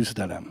aránytalan a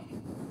küzdelem.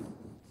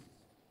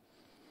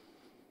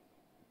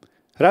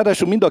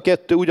 Ráadásul mind a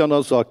kettő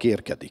ugyanazzal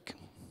kérkedik.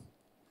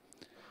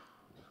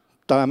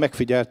 Talán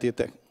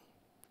megfigyeltétek,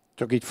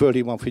 csak így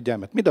fölhívom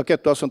figyelmet. Mind a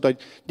kettő azt mondta, hogy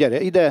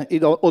gyere ide,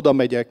 oda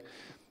megyek,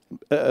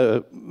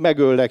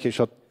 megöllek, és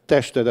a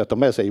testedet a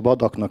mezei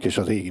vadaknak és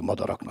az égi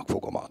madaraknak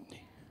fogom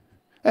adni.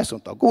 Ezt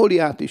mondta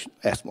Góliát is,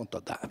 ezt mondta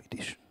Dávid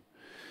is.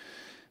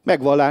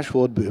 Megvallás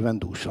volt bőven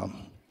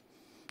dúsan.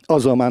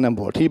 Azzal már nem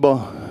volt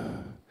hiba,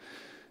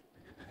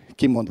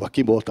 kimondva,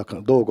 ki voltak a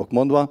dolgok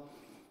mondva,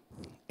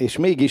 és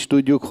mégis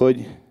tudjuk,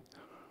 hogy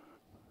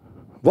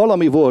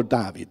valami volt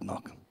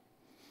Dávidnak.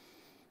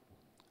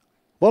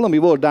 Valami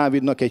volt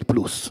Dávidnak egy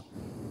plusz.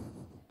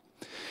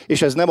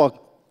 És ez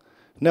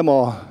nem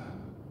a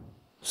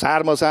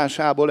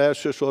származásából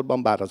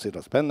elsősorban, bár azért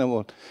az benne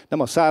volt, nem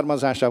a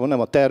származásából, nem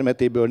a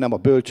termetéből, nem a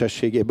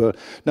bölcsességéből,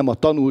 nem a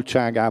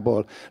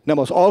tanultságából, nem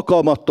az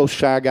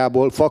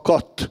alkalmatosságából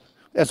fakadt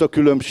ez a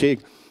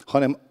különbség,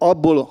 hanem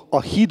abból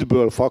a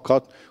hitből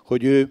fakadt,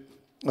 hogy ő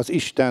az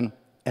Isten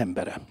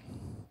embere.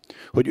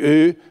 Hogy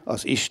ő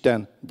az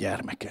Isten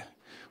gyermeke.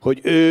 Hogy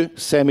ő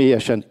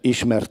személyesen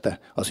ismerte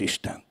az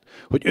Istent.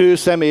 Hogy ő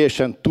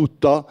személyesen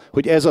tudta,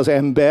 hogy ez az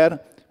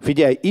ember,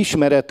 figyelj,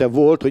 ismerete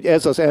volt, hogy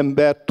ez az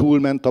ember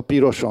túlment a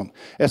piroson.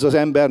 Ez az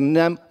ember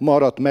nem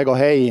maradt meg a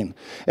helyén.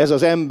 Ez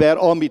az ember,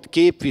 amit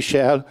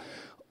képvisel,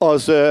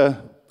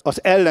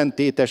 az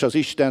ellentétes az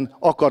Isten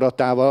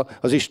akaratával,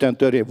 az Isten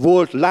törvényével.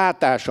 Volt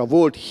látása,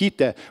 volt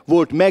hite,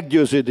 volt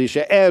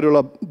meggyőződése erről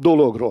a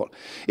dologról.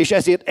 És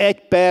ezért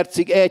egy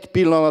percig, egy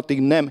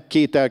pillanatig nem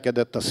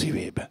kételkedett a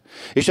szívébe.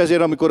 És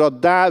ezért, amikor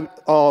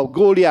a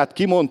Góliát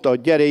kimondta,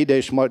 hogy gyere ide,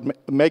 és majd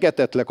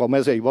megetetlek a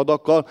mezei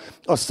vadakkal,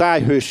 az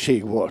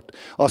szájhősség volt,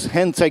 az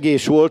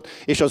hencegés volt,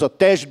 és az a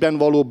testben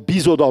való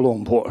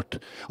bizodalom volt.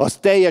 Az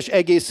teljes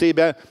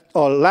egészében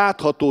a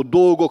látható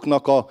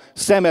dolgoknak a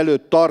szem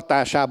előtt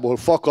tartásából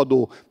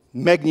fakadó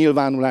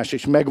megnyilvánulás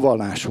és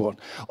megvallás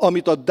volt.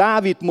 Amit a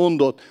Dávid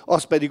mondott,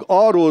 az pedig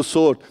arról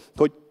szólt,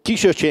 hogy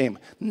kisöcsém,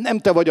 nem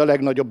te vagy a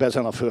legnagyobb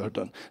ezen a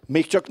földön.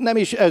 Még csak nem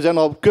is ezen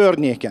a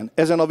környéken,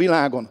 ezen a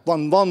világon.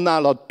 Van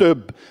nálad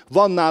több,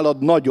 van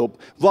nálad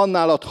nagyobb, van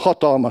nálad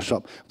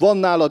hatalmasabb, van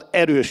nálad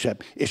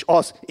erősebb, és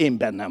az én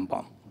bennem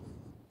van.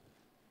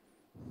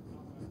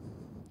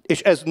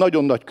 És ez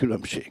nagyon nagy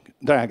különbség,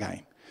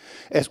 drágáim.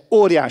 Ez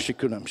óriási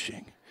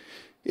különbség.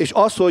 És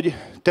az, hogy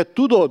te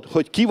tudod,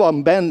 hogy ki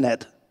van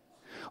benned,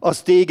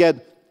 az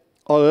téged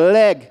a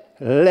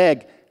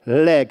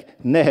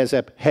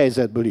legnehezebb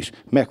helyzetből is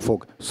meg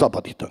fog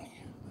szabadítani.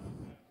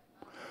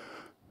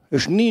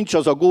 És nincs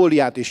az a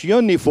Góliát, és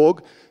jönni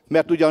fog,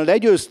 mert ugyan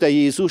legyőzte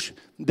Jézus,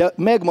 de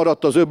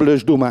megmaradt az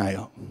öblös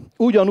dumája.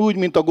 Ugyanúgy,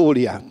 mint a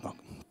Góliátnak.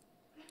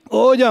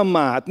 Hogyan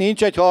már? Hát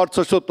nincs egy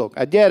harcosotok?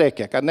 Hát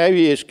gyerekek, hát ne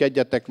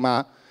hülyéskedjetek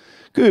már.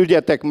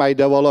 Küldjetek már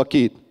ide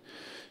valakit.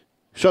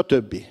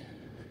 Stb.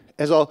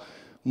 Ez a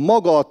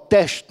maga a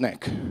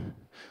testnek,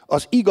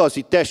 az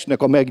igazi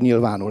testnek a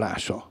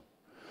megnyilvánulása.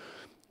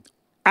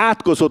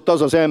 Átkozott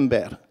az az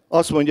ember,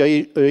 azt mondja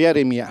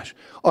Jeremiás,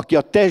 aki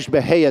a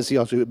testbe helyezi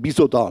az ő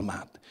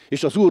bizodalmát,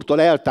 és az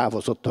Úrtól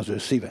eltávozott az ő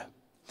szíve.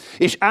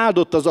 És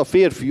áldott az a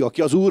férfi,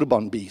 aki az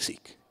Úrban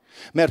bízik.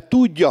 Mert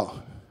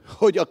tudja,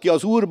 hogy aki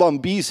az Úrban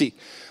bízik,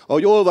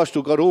 ahogy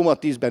olvastuk a Róma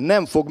 10-ben,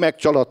 nem fog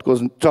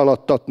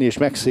megcsalattatni és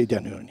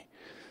megszégyenülni.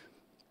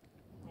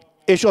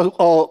 És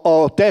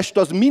a test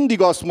az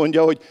mindig azt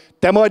mondja, hogy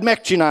te majd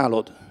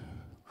megcsinálod.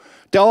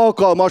 Te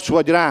alkalmas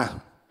vagy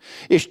rá.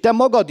 És te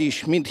magad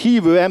is, mint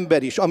hívő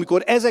ember is,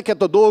 amikor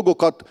ezeket a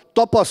dolgokat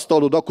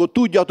tapasztalod, akkor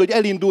tudjad, hogy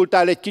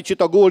elindultál egy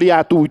kicsit a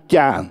Góliát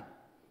útján.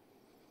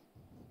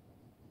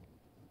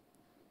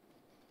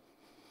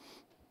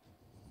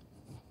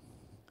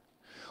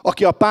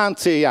 Aki a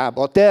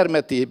páncéljába, a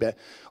termetébe,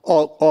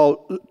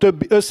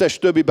 összes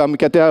többiben,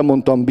 amiket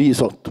elmondtam,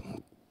 bízott.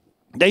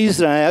 De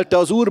Izrael, te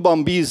az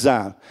Úrban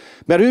bízzál,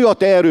 mert ő a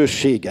te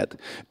erősséged,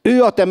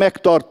 ő a te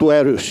megtartó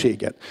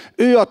erősséged,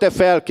 ő a te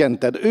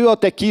felkented, ő a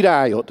te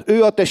királyod,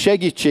 ő a te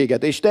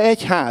segítséged, és te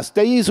egyház,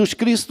 te Jézus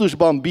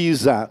Krisztusban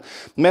bízzál,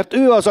 mert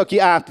ő az, aki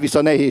átvisz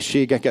a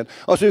nehézségeket.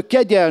 Az ő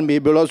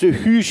kegyelméből, az ő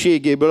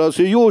hűségéből, az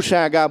ő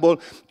jóságából,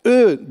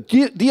 ő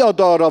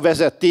diadalra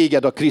vezet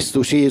téged a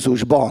Krisztus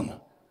Jézusban.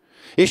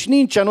 És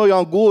nincsen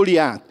olyan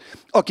Góliát,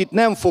 akit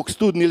nem fogsz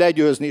tudni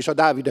legyőzni, és a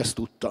Dávid ezt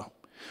tudta.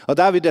 A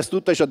Dávid ezt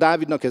tudta, és a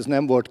Dávidnak ez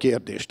nem volt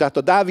kérdés. Tehát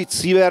a Dávid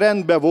szíve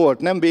rendben volt,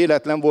 nem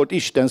véletlen volt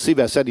Isten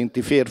szíve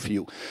szerinti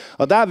férfiú.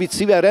 A Dávid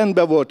szíve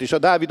rendben volt, és a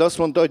Dávid azt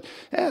mondta, hogy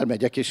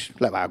elmegyek, és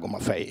levágom a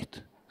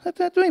fejét.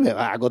 Hát mivel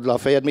vágod le a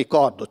fejed, még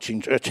kardot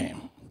sincs,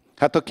 öcsém.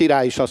 Hát a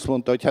király is azt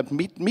mondta, hogy hát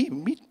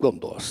mit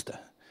gondolsz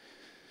te?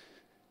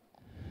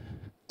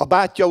 A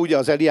bátyja ugye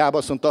az Eliába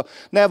azt mondta,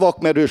 ne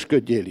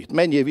vakmerősködjél itt,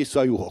 menjél vissza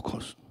a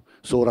juhokhoz.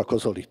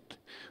 Szórakozol itt,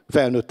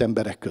 felnőtt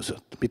emberek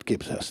között. Mit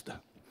képzelsz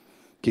te?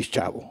 Kis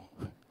csávó,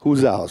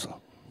 húzzál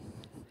haza.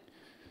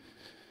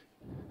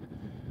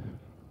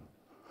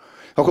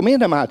 Akkor miért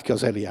nem állt ki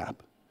az Eliáb,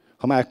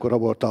 ha már ekkora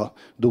volt a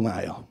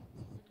dumája?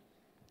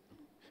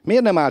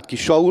 Miért nem állt ki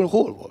Saul,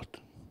 hol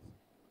volt?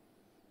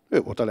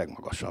 Ő volt a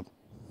legmagasabb.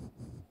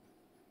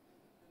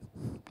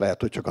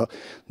 Lehet, hogy csak a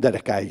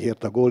derekáig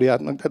ért a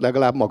Góliátnak, de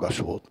legalább magas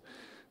volt.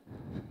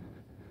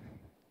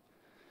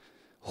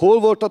 Hol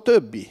volt a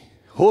többi?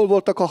 Hol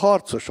voltak a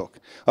harcosok,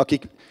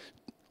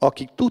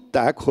 akik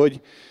tudták,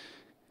 hogy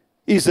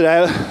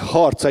Izrael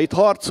harcait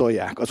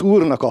harcolják, az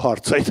Úrnak a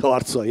harcait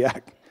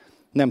harcolják?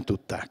 Nem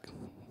tudták.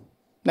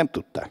 Nem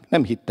tudták.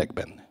 Nem hittek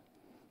benne.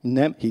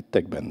 Nem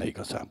hittek benne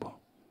igazából.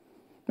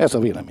 Ez a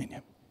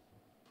véleményem.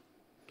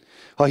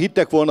 Ha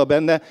hittek volna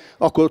benne,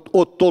 akkor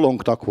ott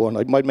tolongtak volna,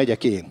 hogy majd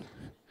megyek én.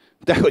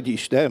 Dehogy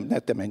is, ne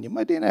te menj,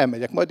 majd én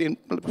elmegyek, majd én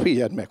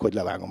figyeld meg, hogy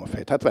levágom a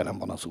fejét. Hát velem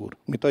van az Úr,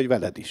 mint ahogy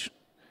veled is.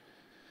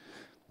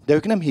 De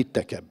ők nem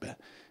hittek ebbe.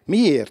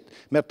 Miért?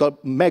 Mert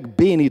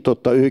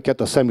megbénította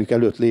őket a szemük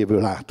előtt lévő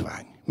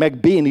látvány.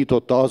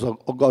 Megbénította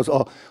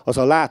az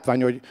a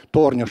látvány, hogy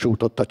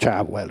tornyosultott a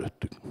csávó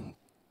előttük.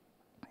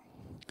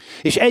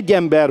 És egy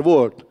ember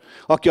volt,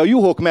 aki a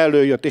juhok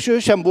mellől jött, és ő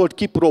sem volt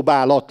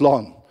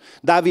kipróbálatlan.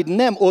 Dávid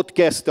nem ott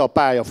kezdte a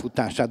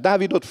pályafutását.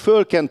 Dávid ott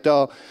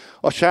fölkente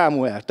a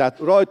Sámuel, tehát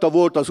rajta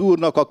volt az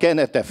Úrnak a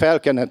kenete,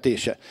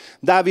 felkenetése.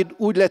 Dávid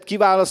úgy lett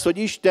kiválasztva,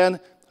 hogy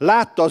Isten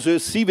látta az ő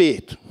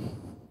szívét,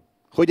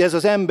 hogy ez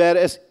az ember,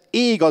 ez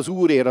ég az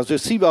Úrért, az ő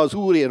szíve az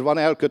Úrért van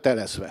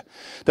elkötelezve.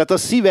 Tehát a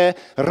szíve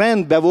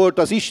rendben volt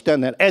az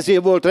Istennel,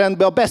 ezért volt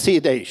rendben a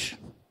beszéde is.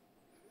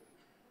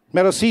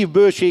 Mert a szív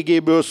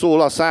bőségéből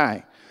szól a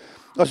száj.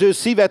 Az ő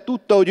szíve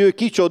tudta, hogy ő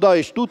kicsoda,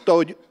 és tudta,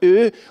 hogy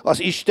ő az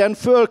Isten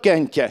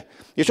fölkentje.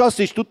 És azt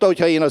is tudta, hogy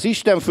ha én az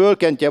Isten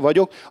fölkentje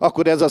vagyok,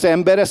 akkor ez az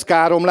ember, ez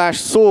káromlás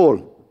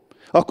szól.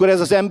 Akkor ez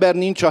az ember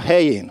nincs a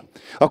helyén.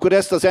 Akkor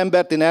ezt az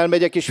embert én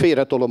elmegyek, és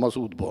félretolom az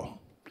útból.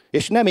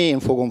 És nem én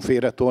fogom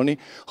félretolni,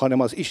 hanem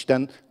az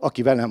Isten,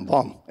 aki velem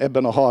van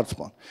ebben a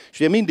harcban. És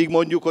ugye mindig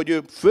mondjuk, hogy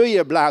ő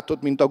följebb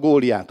látott, mint a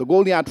Góliát. A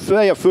Góliát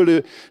feje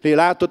fölé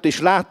látott, és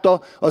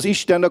látta az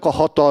Istennek a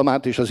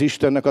hatalmát, és az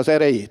Istennek az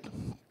erejét.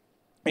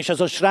 És ez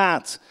a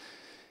srác,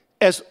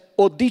 ez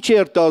ott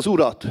dicsérte az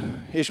Urat,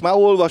 és már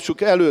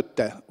olvassuk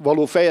előtte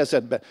való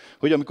fejezetbe,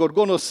 hogy amikor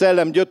gonosz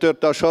szellem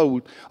gyötörte a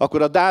Sault,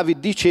 akkor a Dávid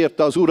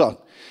dicsérte az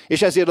Urat.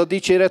 És ezért a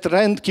dicséret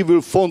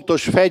rendkívül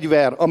fontos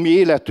fegyver a mi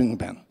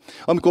életünkben.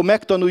 Amikor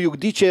megtanuljuk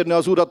dicsérni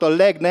az Urat a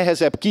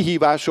legnehezebb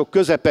kihívások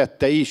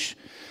közepette is,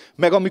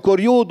 meg amikor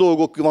jó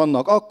dolgok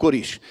vannak, akkor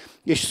is,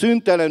 és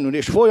szüntelenül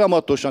és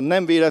folyamatosan,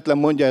 nem véletlen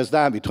mondja ez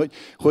Dávid,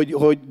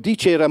 hogy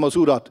dicsérem az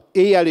Urat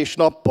éjjel és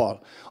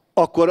nappal,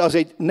 akkor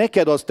az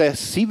neked az te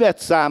szíved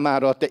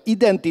számára, a te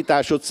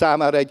identitásod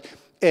számára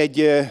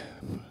egy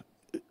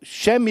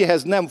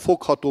semmihez nem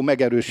fogható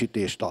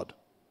megerősítést ad.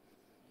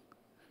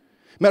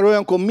 Mert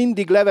olyankor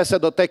mindig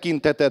leveszed a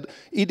tekinteted,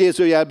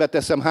 idézőjelbe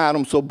teszem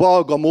háromszor,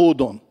 balga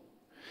módon.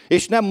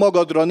 És nem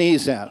magadra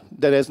nézel,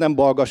 de ez nem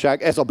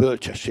balgaság, ez a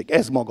bölcsesség,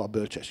 ez maga a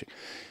bölcsesség.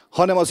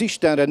 Hanem az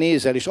Istenre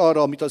nézel, és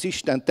arra, amit az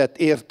Isten tett,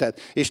 érted,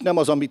 és nem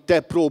az, amit te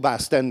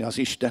próbálsz tenni az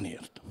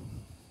Istenért.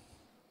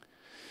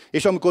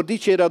 És amikor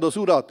dicséred az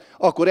Urat,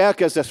 akkor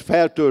elkezdesz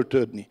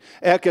feltöltődni,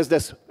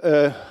 elkezdesz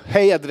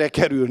helyedre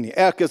kerülni,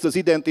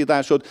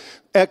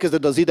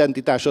 elkezded az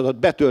identitásodat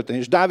betölteni.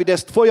 És Dávid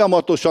ezt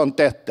folyamatosan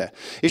tette.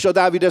 És a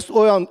Dávid ezt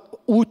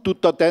úgy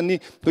tudta tenni,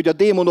 hogy a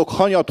démonok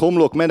hanyat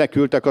homlok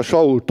menekültek a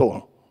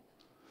Saultól,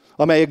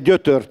 amelyek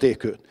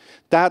gyötörték őt.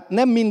 Tehát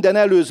nem minden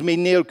előzmény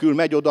nélkül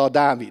megy oda a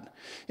Dávid.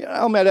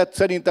 Amellett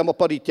szerintem a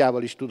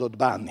paritjával is tudott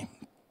bánni.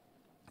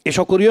 És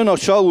akkor jön a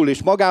Saul,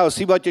 és magához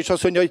szivatja, és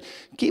azt mondja, hogy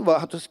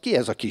ki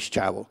ez a kis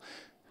csávó?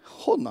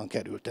 Honnan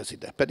került ez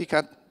ide? Pedig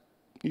hát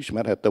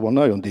ismerhette volna,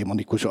 nagyon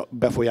démonikus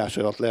befolyás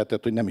alatt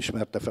lehetett, hogy nem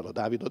ismerte fel a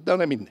Dávidot, de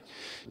nem mindegy.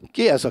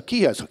 Ki ez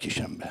a kis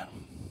ember?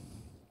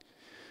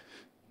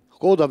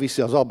 Akkor oda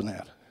viszi az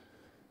Abner.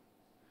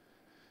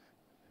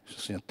 És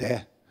azt mondja,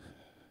 te?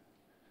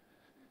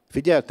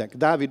 Figyeltek,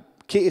 Dávid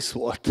kész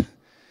volt.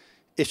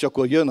 És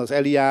akkor jön az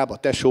Eliáb, a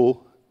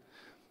tesó,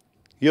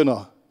 jön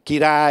a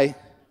király.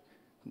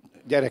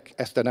 Gyerek,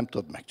 ezt te nem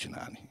tudod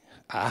megcsinálni.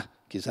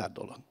 Kizárt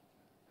dolog.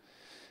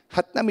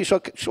 Hát nem is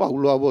a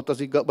Saullal volt az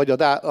igazi, vagy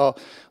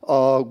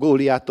a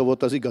Góliáttal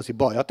volt az igazi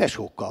baj, a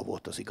tesókkal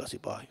volt az igazi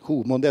baj.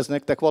 Mond ez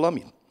nektek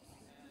valamit?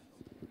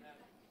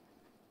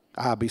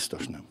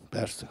 Biztos nem,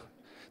 persze.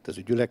 Ez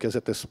a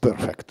gyülekezet, ez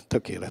perfekt,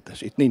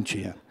 tökéletes. Itt nincs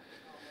ilyen.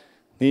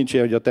 Nincs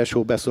ilyen, hogy a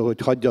tesó beszól, hogy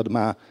hagyjad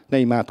már, ne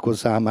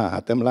imádkozzál már.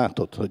 Hát nem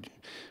látod, hogy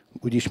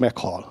úgyis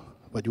meghal.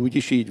 Vagy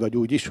úgyis így, vagy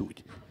úgyis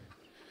úgy.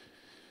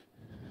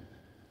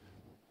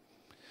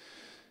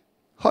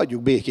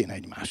 Hagyjuk békén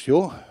egymást,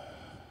 jó?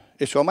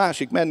 És ha a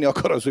másik menni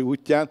akar az ő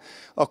útján,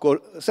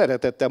 akkor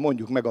szeretettel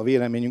mondjuk meg a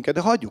véleményünket, de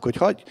hagyjuk,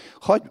 hogy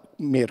hagyj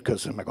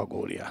mérkőzzön meg a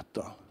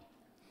Góliáttal.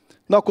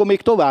 Na akkor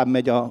még tovább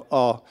megy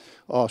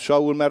a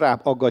Saul, mert rá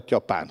aggatja a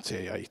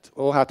páncéljait.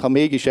 Hát ha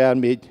mégis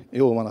elmegy,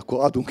 jó van,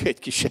 akkor adunk egy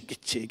kis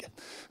segítséget.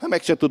 Hát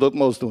meg se tudod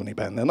mozdulni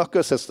benne. Na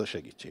kösz ezt a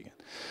segítséget.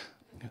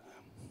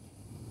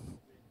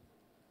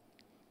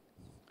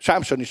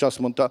 Sámson is azt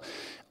mondta,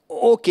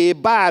 oké,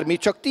 bármi,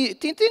 csak ti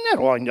ne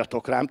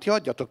rohanjatok rám, ti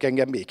hagyjatok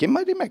engem békén,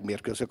 majd én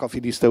megmérkőzök a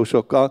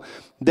filiszteusokkal,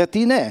 de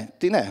ti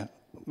ne,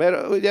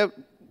 mert ugye,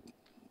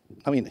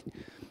 na mindegy.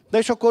 De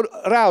és akkor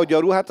ráadja a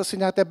ruhát, azt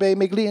mondja, hát ebben én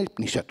még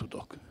lépni se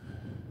tudok.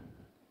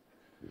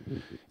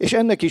 És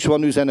ennek is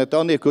van üzenete,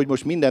 annélkül, hogy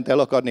most mindent el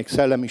akarnék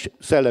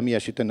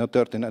szellemiesíteni a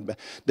történetbe.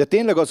 De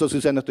tényleg az az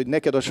üzenet, hogy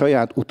neked a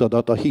saját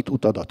utadat, a hit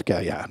utadat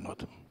kell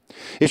járnod.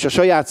 És a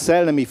saját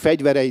szellemi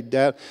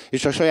fegyvereiddel,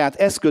 és a saját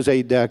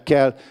eszközeiddel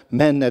kell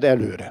menned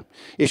előre.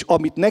 És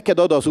amit neked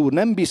ad az Úr,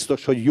 nem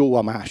biztos, hogy jó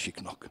a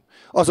másiknak.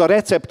 Az a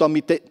recept,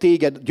 ami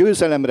téged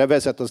győzelemre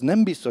vezet, az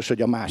nem biztos,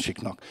 hogy a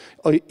másiknak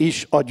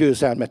is a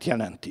győzelmet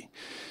jelenti.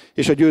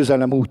 És a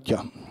győzelem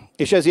útja.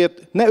 És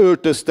ezért ne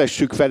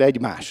öltöztessük fel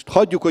egymást.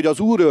 Hagyjuk, hogy az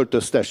Úr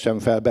öltöztessen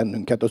fel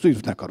bennünket az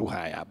üvnek a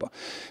ruhájába.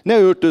 Ne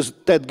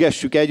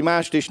öltöztetgessük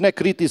egymást, és ne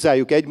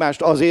kritizáljuk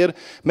egymást azért,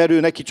 mert ő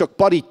neki csak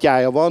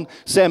paritjája van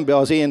szembe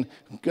az én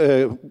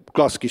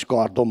klassz kis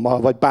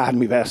kardommal, vagy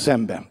bármivel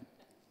szemben.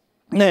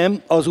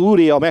 Nem, az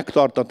Úré a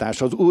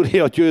megtartatás, az Úré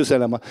a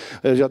győzelem.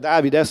 A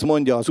Dávid ezt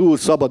mondja, az Úr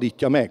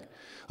szabadítja meg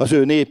az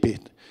ő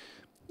népét.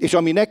 És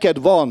ami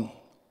neked van,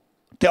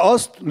 te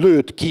azt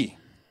lőd ki.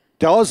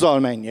 Te azzal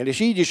menjél, és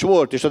így is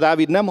volt, és a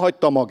Dávid nem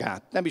hagyta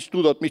magát, nem is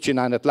tudott mit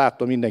csinálni, hát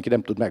láttam, mindenki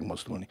nem tud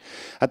megmozdulni.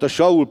 Hát a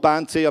Saul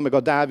páncélja, meg a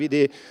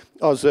Dávidé,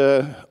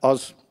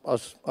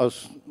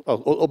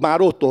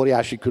 már ott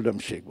óriási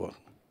különbség volt.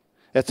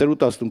 Egyszer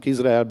utaztunk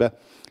Izraelbe,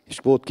 és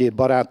volt két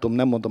barátom,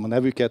 nem mondom a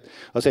nevüket,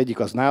 az egyik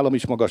az nálam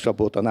is magasabb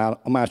volt, a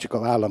másik a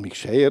vállamig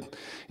se ért,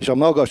 és a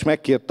magas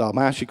megkérte a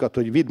másikat,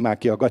 hogy vidd már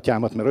ki a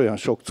gatyámat, mert olyan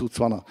sok cucc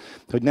van,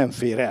 hogy nem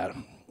fér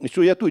el. És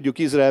ugye tudjuk,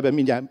 Izraelben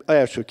mindjárt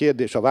első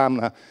kérdés a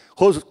vámnál,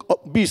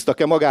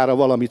 bíztak-e magára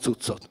valami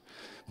cuccot?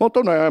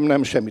 Mondtam,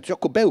 nem semmit. És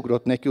akkor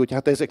beugrott neki, hogy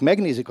hát ezek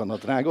megnézik a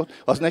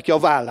nadrágot, az neki a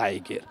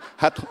válláig ér.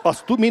 Hát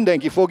azt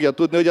mindenki fogja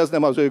tudni, hogy az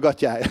nem az ő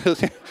gatyája.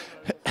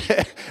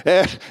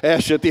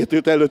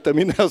 Elsötétült előtte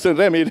minden, azt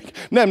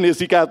remélik, nem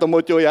nézik át a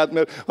motyóját,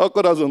 mert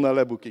akkor azonnal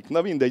lebukik.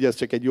 Na mindegy, ez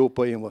csak egy jó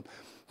poén volt.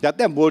 Tehát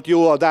nem volt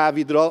jó a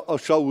Dávidra a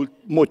Saul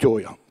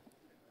motyója.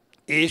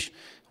 És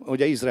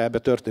ugye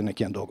Izraelben történnek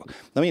ilyen dolgok.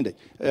 Na mindegy.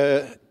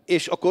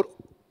 És akkor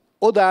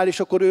odáll, és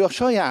akkor ő a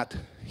saját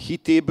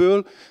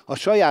hitéből, a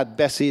saját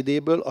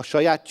beszédéből, a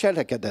saját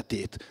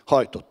cselekedetét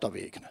hajtotta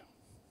végre.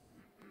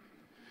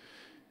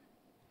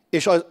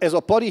 És ez a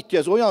paritja,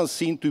 ez olyan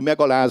szintű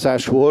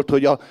megalázás volt,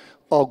 hogy a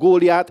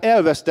Góliát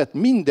elvesztett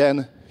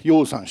minden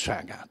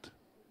józanságát.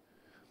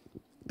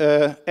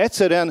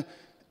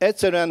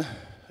 Egyszerűen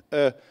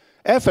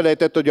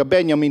elfelejtett, hogy a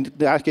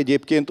Benjamindák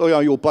egyébként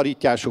olyan jó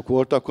paritjások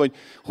voltak,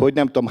 hogy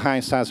nem tudom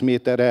hány száz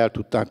méterre el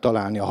tudták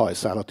találni a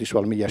hajszálat is,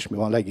 valami ilyesmi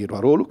van leírva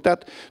róluk,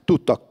 tehát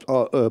tudtak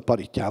a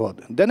paritjával.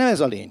 De nem ez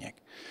a lényeg.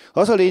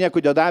 Az a lényeg,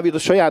 hogy a Dávid a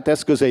saját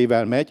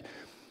eszközeivel megy,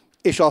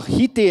 és a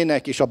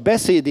hitének és a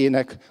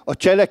beszédének a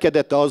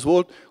cselekedete az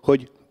volt,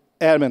 hogy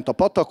elment a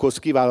patakhoz,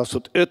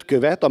 kiválasztott 5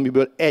 követ,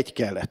 amiből 1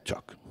 kellett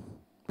csak.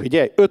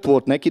 Figyelj, 5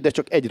 volt neki, de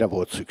csak 1-re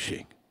volt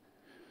szükség.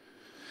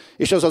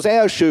 És az az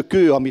első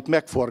kő, amit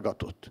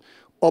megforgatott,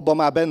 abban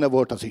már benne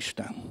volt az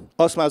Isten.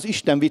 Azt már az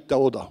Isten vitte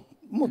oda.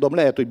 Mondom,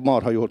 lehet, hogy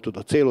marha jól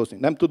tudod célozni,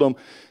 nem tudom,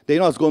 de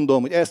én azt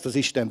gondolom, hogy ezt az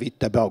Isten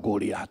vitte be a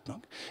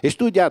Góliátnak. És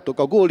tudjátok,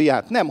 a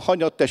Góliát nem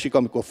hanyatt esik,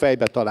 amikor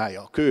fejbe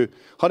találja a kő,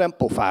 hanem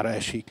pofára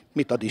esik.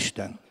 Mit ad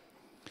Isten?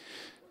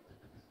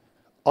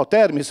 A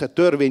természet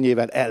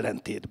törvényével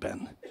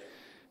ellentétben.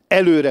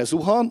 Előre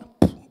zuhan,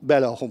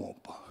 bele a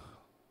homokba,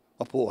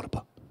 a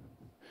porba.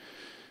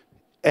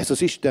 Ez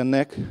az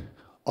Istennek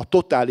a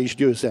totális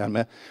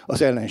győzelme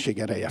az ellenség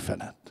ereje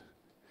felett.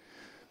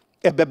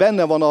 Ebben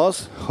benne van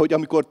az, hogy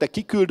amikor te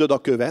kiküldöd a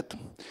követ,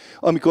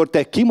 amikor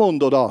te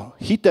kimondod a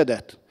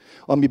hitedet,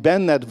 ami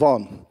benned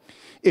van,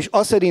 és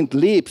azt szerint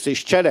lépsz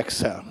és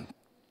cselekszel,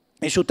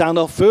 és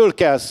utána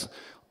fölkelsz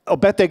a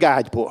beteg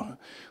ágyból,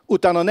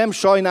 utána nem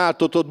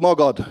sajnáltatod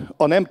magad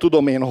a nem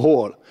tudom én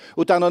hol,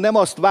 utána nem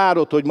azt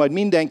várod, hogy majd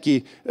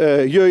mindenki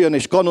jöjjön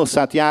és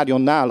kanosszát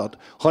járjon nálad,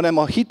 hanem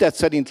a hited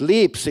szerint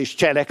lépsz és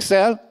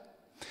cselekszel,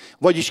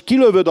 vagyis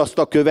kilövöd azt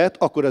a követ,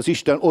 akkor az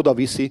Isten oda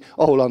viszi,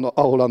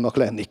 ahol annak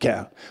lenni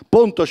kell.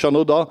 Pontosan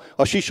oda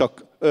a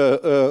sisak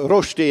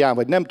rostéján,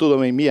 vagy nem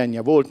tudom én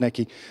milyenje volt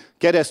neki,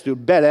 keresztül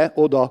bele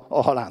oda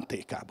a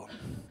halántékába.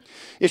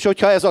 És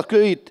hogyha ez a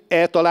kő itt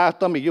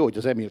eltalálta, még jó, hogy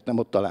az Emilt nem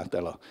ott talált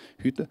el a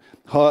hűtő,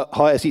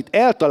 ha ez itt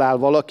eltalál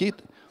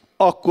valakit,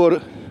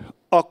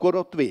 akkor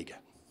ott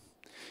vége.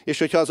 És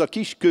hogyha az a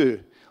kis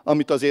kő,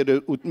 amit azért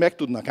úgy meg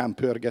tudnak ám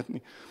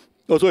pörgetni,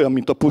 az olyan,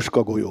 mint a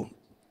puskagolyó.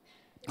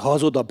 Ha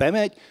az oda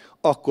bemegy,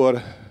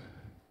 akkor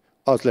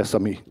az lesz,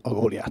 ami a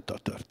Góliáttal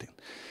történt.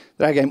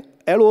 Drágáim,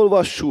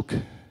 elolvassuk,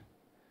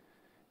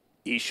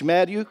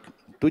 ismerjük,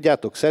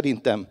 tudjátok,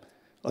 szerintem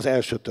az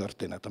első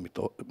történet, amit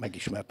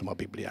megismertem a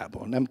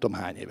Bibliából. Nem tudom,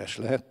 hány éves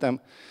lehettem,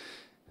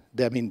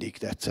 de mindig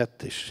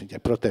tetszett, és ugye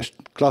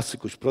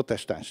klasszikus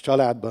protestáns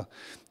családban,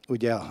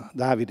 ugye a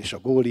Dávid és a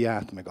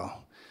Góliát, meg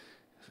a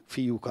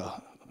fiúk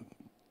a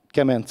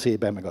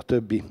kemencébe, meg a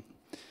többi,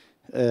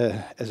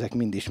 ezek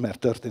mind ismert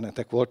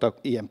történetek voltak,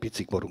 ilyen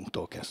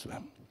picikorunktól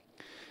kezdve.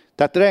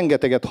 Tehát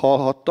rengeteget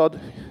hallhattad,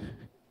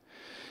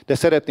 de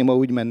szeretném, ha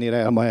úgy mennél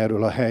el ma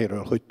erről a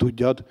helyről, hogy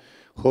tudjad,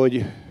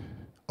 hogy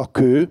a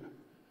kő,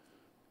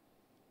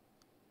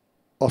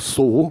 a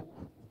szó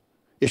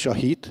és a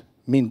hit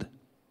mind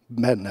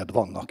benned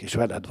vannak, és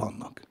veled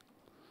vannak.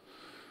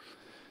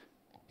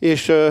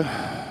 És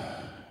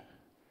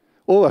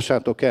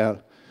olvassátok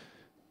el,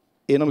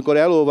 én amikor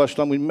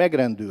elolvastam, úgy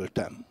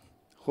megrendültem,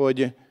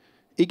 hogy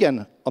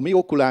igen, a mi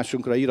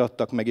okulásunkra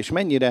irattak meg, és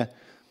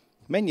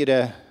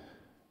mennyire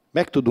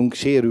meg tudunk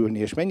sérülni,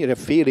 és mennyire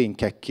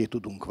félénkekké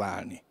tudunk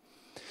válni.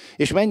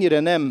 És mennyire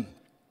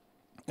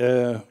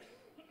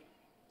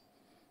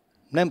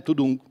nem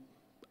tudunk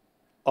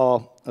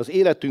az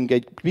életünk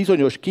egy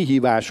bizonyos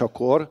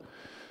kihívásakor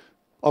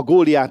a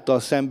Góliáttal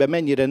szemben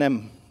mennyire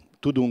nem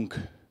tudunk,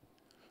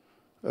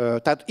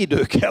 tehát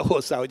idő kell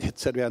hozzá, hogy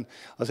egyszerűen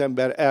az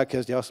ember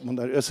elkezdje azt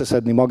mondani,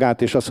 összeszedni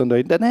magát, és azt mondja,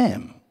 hogy de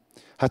nem.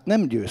 Hát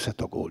nem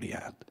győzhet a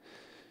Góliát.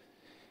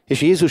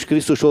 És Jézus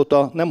Krisztus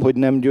óta nemhogy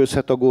nem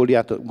győzhet a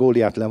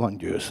Góliát le van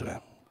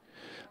győzve.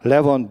 Le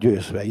van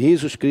győzve.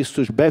 Jézus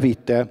Krisztus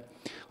bevitte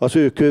az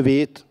ő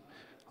kövét,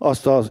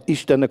 azt az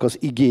Istennek az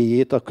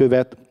igéjét, a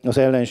követ az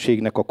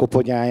ellenségnek a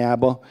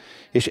koponyájába,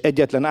 és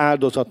egyetlen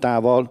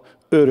áldozatával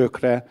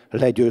örökre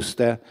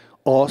legyőzte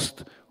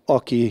azt,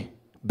 aki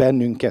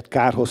bennünket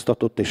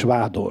kárhoztatott és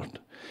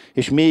vádolt.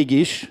 És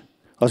mégis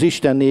az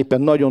Isten népe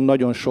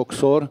nagyon-nagyon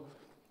sokszor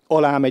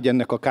alámegy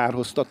ennek a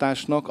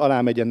kárhoztatásnak,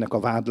 alámegy ennek a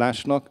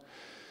vádlásnak.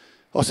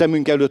 A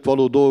szemünk előtt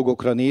való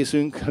dolgokra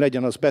nézünk,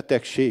 legyen az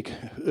betegség,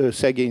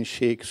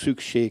 szegénység,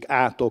 szükség,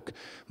 átok,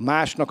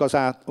 másnak az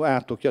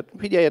átokja.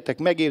 Figyeljetek,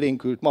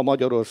 megélénkült ma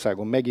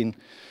Magyarországon megint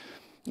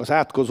az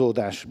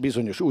átkozódás,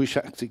 bizonyos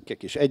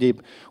újságcikkek és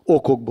egyéb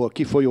okokból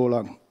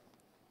kifolyólag.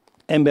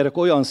 Emberek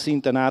olyan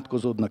szinten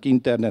átkozódnak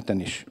interneten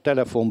is,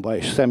 telefonban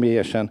és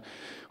személyesen,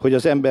 hogy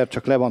az ember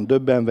csak le van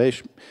döbbenve,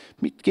 és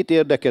kit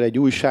érdekel egy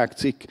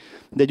újságcikk,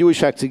 de egy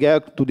újságcikk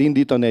el tud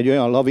indítani egy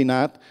olyan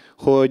lavinát,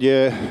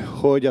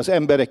 hogy az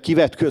emberek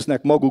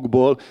kivetköznek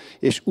magukból,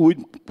 és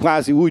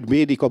kvázi úgy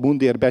védik a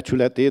mundér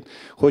becsületét,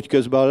 hogy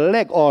közben a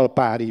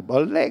legalpáribb,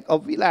 a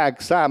világ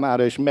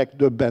számára is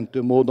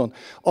megdöbbentő módon,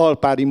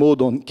 alpári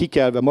módon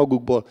kikelve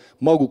magukból,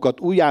 magukat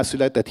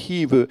újjászületett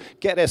hívő,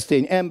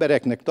 keresztény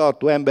embereknek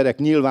tartó emberek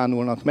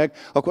nyilvánulnak meg,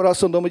 akkor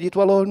azt mondom, hogy itt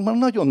valahol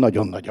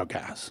nagyon-nagyon nagy a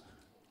gáz.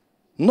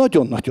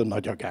 Nagyon-nagyon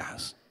nagy a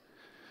gáz.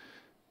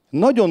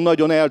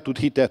 Nagyon-nagyon el tud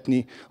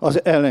hitetni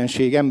az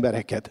ellenség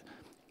embereket,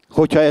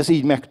 hogyha ez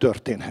így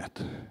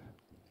megtörténhet.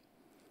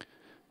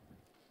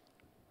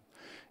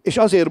 És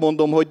azért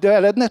mondom, hogy de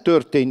veled ne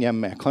történjen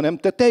meg, hanem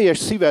te teljes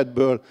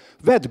szívedből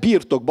vedd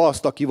birtokba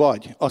azt, aki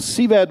vagy. A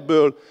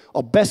szívedből,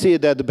 a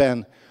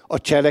beszédedben, a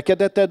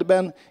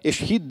cselekedetedben, és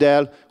hidd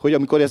el, hogy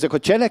amikor ezek a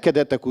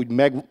cselekedetek úgy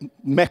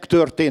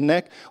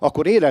megtörténnek,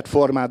 akkor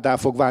életformáddá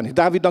fog válni.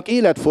 Dávidnak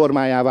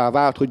életformájává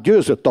vált, hogy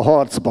győzött a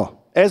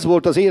harcba. Ez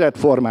volt az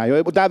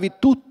életformája. Dávid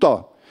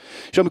tudta.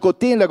 És amikor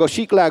tényleg a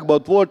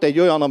siklákban volt egy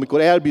olyan,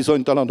 amikor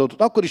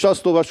elbizonytalanodott, akkor is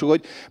azt olvasjuk,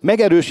 hogy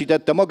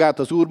megerősítette magát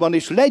az Úrban,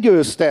 és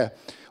legyőzte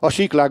a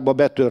siklákba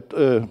betört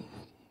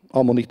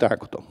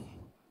ammonitákat,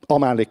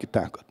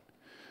 amálékitákat.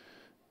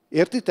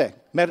 Értitek?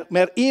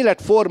 Mert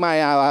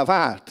életformájává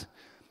vált.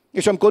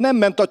 És amikor nem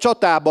ment a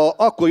csatába,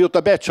 akkor jött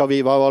a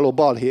Becsavéval való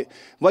balhé.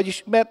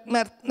 Vagyis,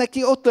 mert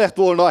neki ott lett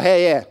volna a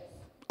helye.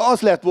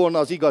 Az lett volna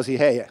az igazi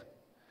helye.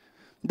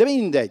 De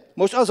mindegy.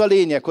 Most az a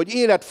lényeg, hogy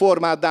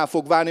életformáddá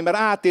fog válni, mert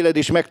átéled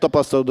és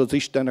megtapasztalod az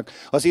Istennek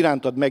az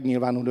irántad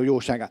megnyilvánuló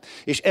jóságát.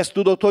 És ezt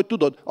tudod, hogy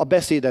tudod? A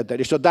beszédeddel.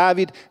 És a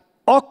Dávid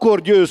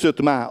akkor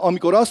győzött már,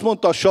 amikor azt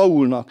mondta a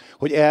Saulnak,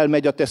 hogy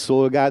elmegy a te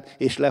szolgád,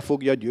 és le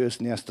fogja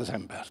győzni ezt az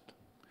embert.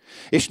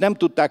 És nem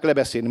tudták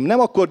lebeszélni. Nem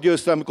akkor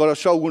győzte, amikor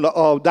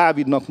a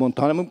Dávidnak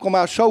mondta, hanem amikor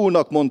már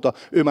Saulnak mondta,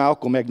 ő már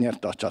akkor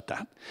megnyerte a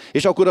csatát.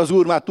 És akkor az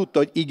Úr már tudta,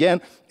 hogy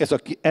igen,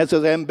 ez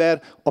az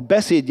ember a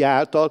beszédje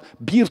által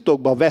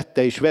birtokba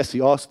vette és veszi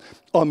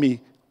azt,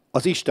 ami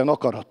az Isten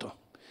akarata.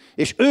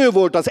 És ő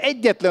volt az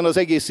egyetlen az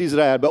egész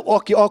Izraelben,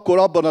 aki akkor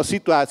abban a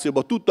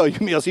szituációban tudta, hogy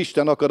mi az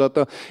Isten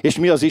akarata, és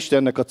mi az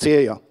Istennek a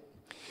célja.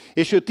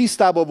 És ő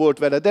tisztában volt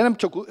vele, de nem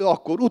csak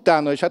akkor,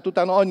 utána, és hát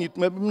utána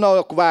annyit, na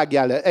akkor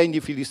vágjál le, ennyi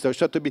filiszteus,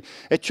 stb.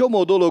 Egy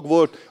csomó dolog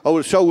volt,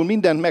 ahol Saul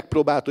mindent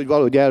megpróbált, hogy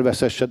valahogy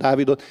elveszesse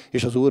Dávidot,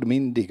 és az Úr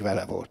mindig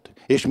vele volt.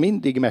 És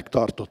mindig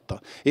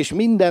megtartotta. És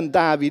minden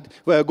Dávid,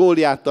 vagy a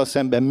Góliáttal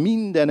szemben,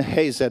 minden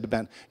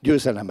helyzetben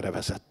győzelemre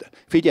vezette.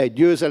 Figyelj,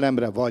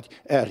 győzelemre vagy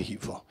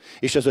elhívva.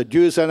 És ez a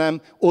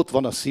győzelem ott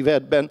van a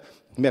szívedben,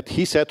 mert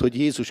hiszed, hogy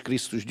Jézus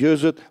Krisztus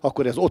győzött,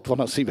 akkor ez ott van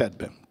a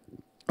szívedben.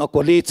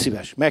 Akkor légy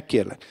szíves,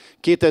 megkérlek,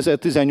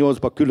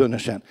 2018-ban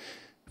különösen,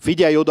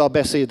 figyelj oda a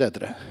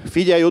beszédedre,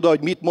 figyelj oda,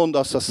 hogy mit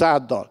mondasz a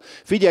száddal,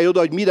 figyelj oda,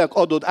 hogy minek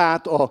adod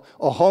át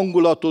a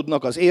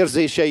hangulatodnak, az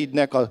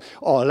érzéseidnek,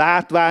 a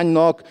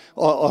látványnak,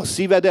 a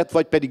szívedet,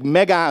 vagy pedig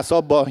megállsz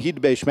abba a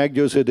hitbe és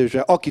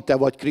meggyőződésre, aki te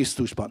vagy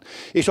Krisztusban.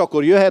 És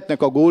akkor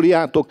jöhetnek a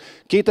Góliátok,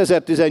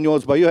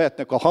 2018-ban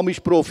jöhetnek a hamis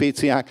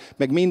proféciák,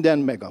 meg minden,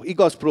 meg a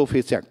igaz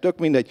proféciák, tök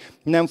mindegy,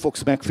 nem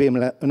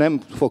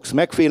fogsz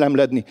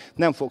megfélemledni,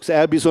 nem fogsz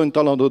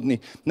elbizonytalanodni,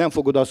 nem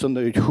fogod azt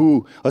mondani, hogy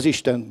hú, az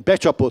Isten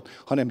becsapott,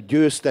 hanem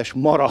győztes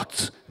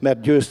maradsz,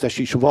 mert győztes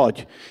is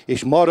vagy.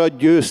 És maradj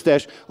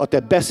győztes a te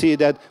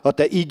beszéded, a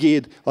te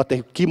igéd, a te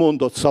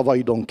kimondott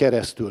szavaidon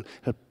keresztül.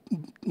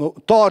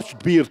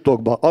 Tartsd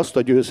birtokba azt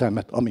a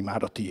győzelmet, ami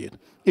már a tiéd.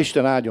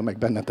 Isten áldjon meg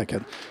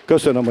benneteket.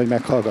 Köszönöm, hogy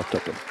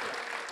meghallgattatok.